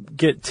 And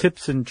get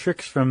tips and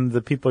tricks from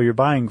the people you're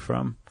buying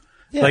from.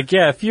 Yeah. Like,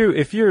 yeah,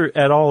 if you're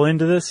at all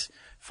into this,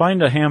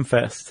 find a ham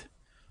fest.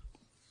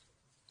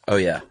 Oh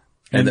yeah.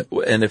 And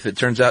if it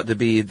turns out to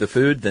be the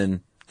food,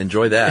 then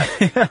enjoy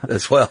that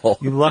as well.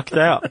 You lucked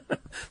out.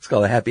 It's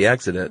called a happy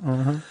accident.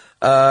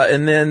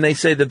 And then they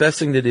say the best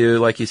thing to do,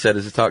 like you said,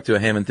 is to talk to a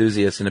ham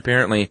enthusiast. And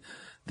apparently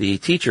the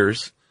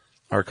teachers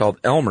are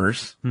called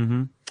Elmers.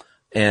 Mm-hmm.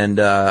 And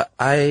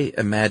I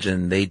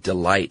imagine they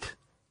delight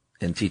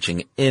in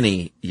teaching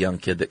any young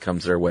kid that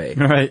comes their way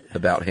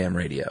about ham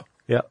radio.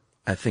 Yeah.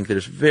 I think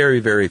there's very,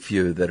 very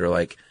few that are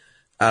like,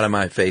 out of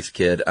my face,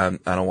 kid, I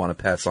don't want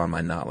to pass on my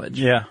knowledge.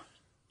 Yeah.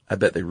 I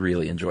bet they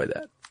really enjoy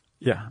that.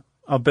 Yeah.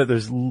 I'll bet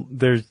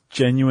there's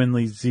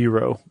genuinely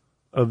zero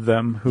of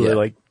them who are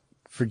like,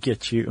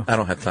 forget you. I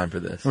don't have time for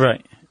this.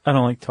 Right. I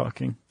don't like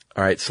talking.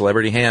 All right.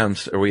 Celebrity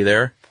hams. Are we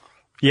there?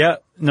 Yeah.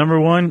 Number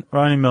 1,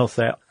 Ronnie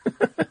Millsap.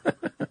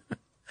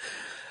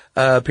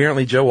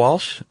 Apparently Joe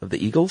Walsh of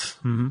the Eagles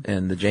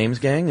and the James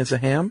Gang is a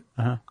ham.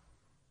 Uh-huh.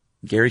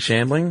 Gary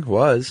Shandling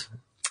was.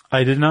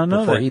 I did not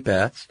know before that. he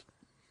passed.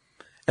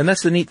 And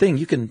that's the neat thing.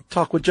 You can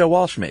talk with Joe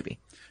Walsh maybe.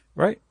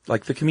 Right.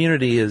 Like the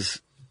community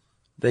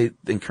they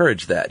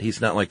encourage that.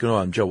 He's not like, oh,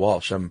 I'm Joe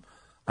Walsh. I'm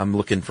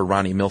looking for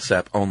Ronnie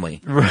Millsap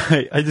only.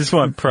 Right. I just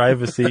want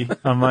privacy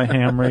on my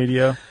ham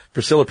radio.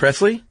 Priscilla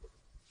Presley?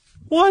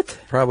 What?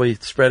 Probably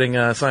spreading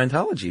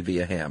Scientology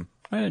via ham.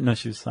 I didn't know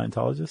she was a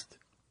Scientologist.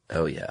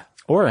 Oh yeah.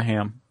 Or a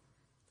ham.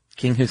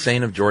 King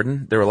Hussein of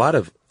Jordan.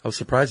 I was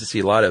surprised to see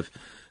a lot of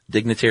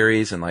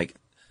dignitaries and like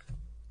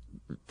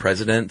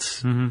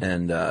presidents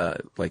and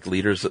like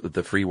leaders of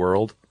the free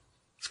world.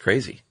 It's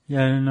crazy.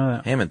 Yeah, I didn't know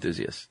that. Ham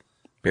enthusiasts.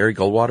 Barry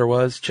Goldwater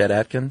was. Chet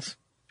Atkins.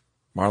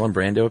 Marlon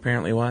Brando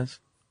apparently was.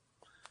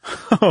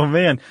 Oh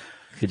man.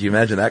 Could you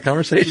imagine that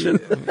conversation?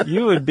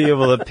 You would be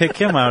able to pick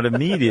him out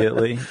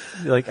immediately.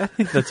 You're like, I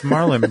think that's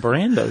Marlon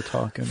Brando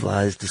talking.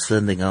 Flies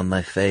descending on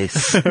my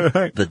face.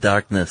 The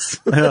darkness.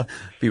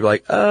 People are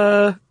like,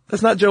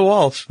 that's not Joe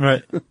Walsh.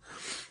 Right.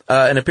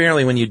 And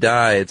apparently when you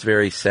die, it's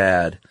very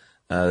sad.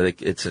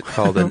 It's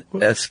called an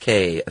SK,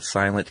 a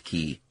silent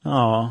key.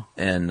 Oh.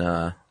 And,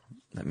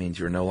 that means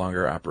you're no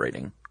longer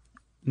operating.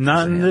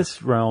 Not in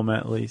this realm,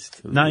 at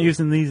least. Ooh. Not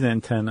using these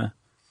antenna.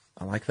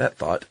 I like that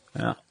thought.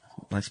 Yeah.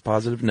 Nice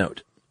positive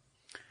note.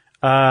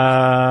 You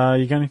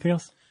got anything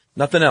else?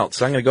 Nothing else.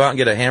 So I'm going to go out and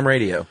get a ham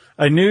radio.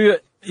 I knew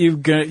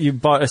you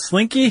bought a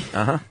Slinky.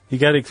 Uh-huh. You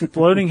got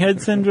exploding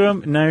head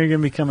syndrome. And now you're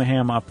going to become a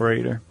ham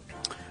operator.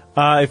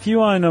 If you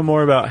want to know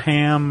more about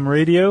ham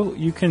radio,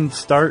 you can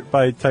start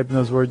by typing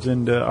those words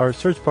into our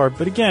search bar.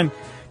 But again,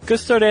 go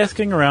start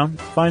asking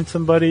around. Find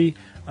somebody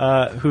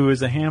who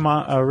is a ham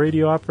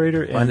radio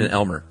operator. Find an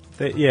Elmer.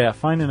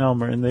 Find an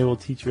Elmer, and they will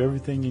teach you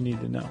everything you need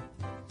to know.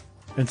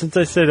 And since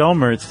I said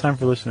Elmer, it's time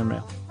for listener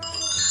mail.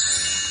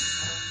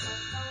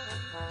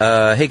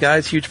 Hey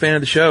guys, huge fan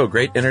of the show.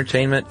 Great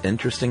entertainment,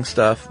 interesting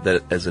stuff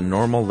that as a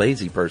normal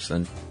lazy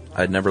person,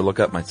 I'd never look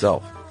up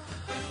myself.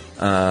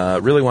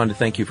 Really wanted to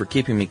thank you for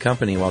keeping me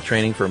company while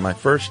training for my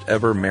first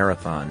ever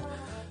marathon.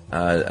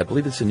 I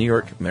believe it's a New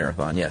York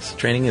marathon. Yes.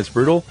 Training is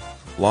brutal.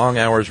 Long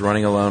hours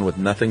running alone with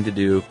nothing to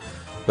do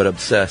but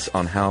obsess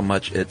on how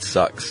much it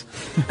sucks.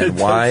 And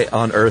why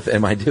on earth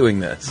am I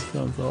doing this?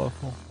 Sounds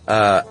awful.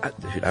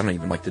 Dude, I don't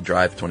even like to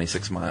drive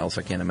 26 miles.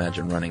 I can't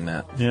imagine running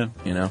that. Yeah.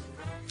 You know?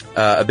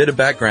 A bit of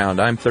background.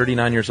 I'm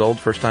 39 years old,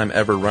 first time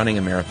ever running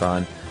a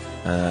marathon.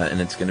 And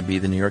it's going to be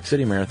the New York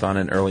City Marathon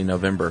in early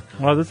November.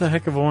 Wow, that's a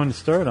heck of a one to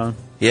start on.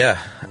 Yeah.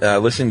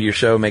 Listening to your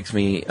show makes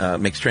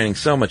training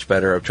so much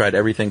better. I've tried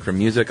everything from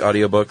music,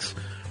 audiobooks,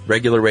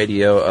 regular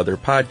radio, other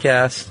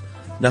podcasts.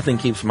 Nothing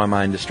keeps my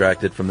mind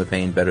distracted from the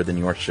pain better than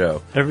your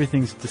show.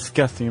 Everything's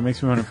disgusting. It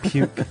makes me want to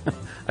puke.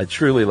 I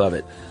truly love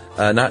it.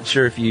 Not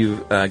sure if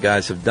you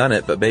guys have done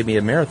it, but maybe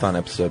a marathon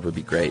episode would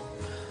be great.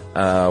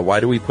 Why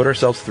do we put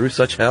ourselves through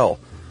such hell?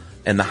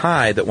 And the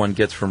high that one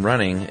gets from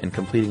running and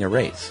completing a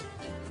race.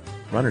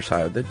 Runner's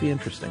high, that'd be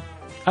interesting.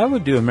 I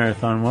would do a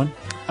marathon one.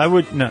 I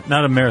would, no,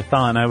 not a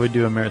marathon. I would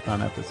do a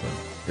marathon episode.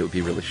 It would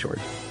be really short.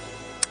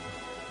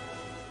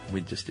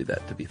 We'd just do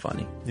that to be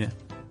funny. Yeah.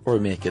 Or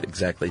make it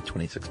exactly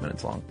 26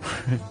 minutes long.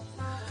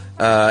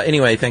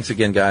 Anyway, thanks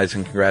again, guys,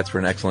 and congrats for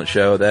an excellent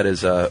show. That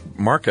is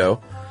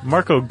Marco.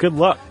 Marco, good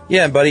luck.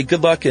 Yeah, buddy,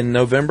 good luck in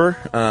November.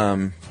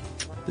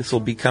 This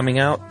will be coming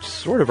out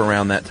sort of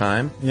around that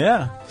time.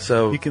 Yeah.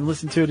 So you can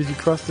listen to it as you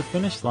cross the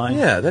finish line.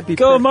 Yeah, that'd be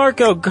Go, perfect.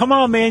 Marco. Come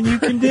on, man. You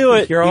can do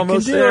it. You're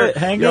almost you can there. Do it.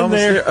 Hang You're in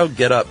almost there. Oh,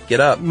 get up.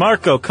 Get up.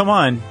 Marco, come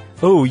on.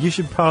 Oh, you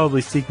should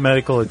probably seek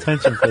medical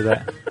attention for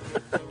that.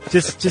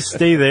 Just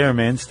stay there,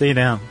 man. Stay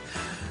down.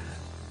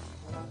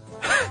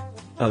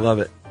 I love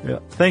it. Yeah.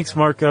 Thanks,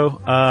 Marco.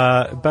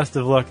 Best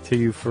of luck to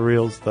you for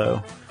reals,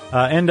 though.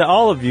 And to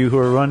all of you who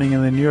are running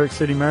in the New York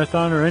City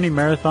Marathon or any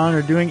marathon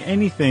or doing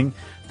anything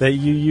that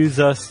you use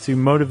us to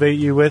motivate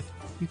you with,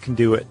 you can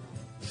do it.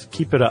 Just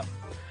keep it up.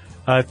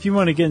 If you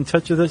want to get in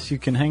touch with us, you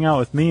can hang out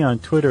with me on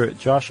Twitter at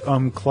Josh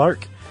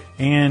Clark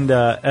and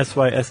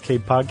SYSK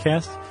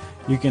Podcast.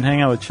 You can hang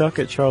out with Chuck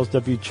at Charles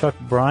W. Chuck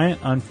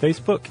Bryant on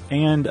Facebook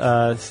and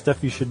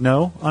Stuff You Should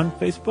Know on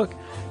Facebook.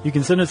 You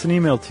can send us an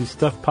email to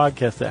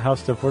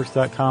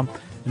stuffpodcast@howstuffworks.com.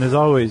 And as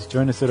always,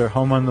 join us at our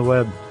home on the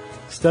web,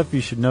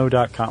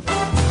 stuffyoushouldknow.com.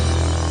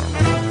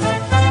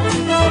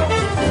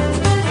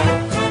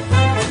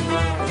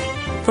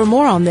 For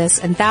more on this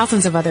and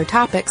thousands of other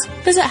topics,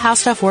 visit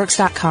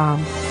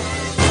howstuffworks.com.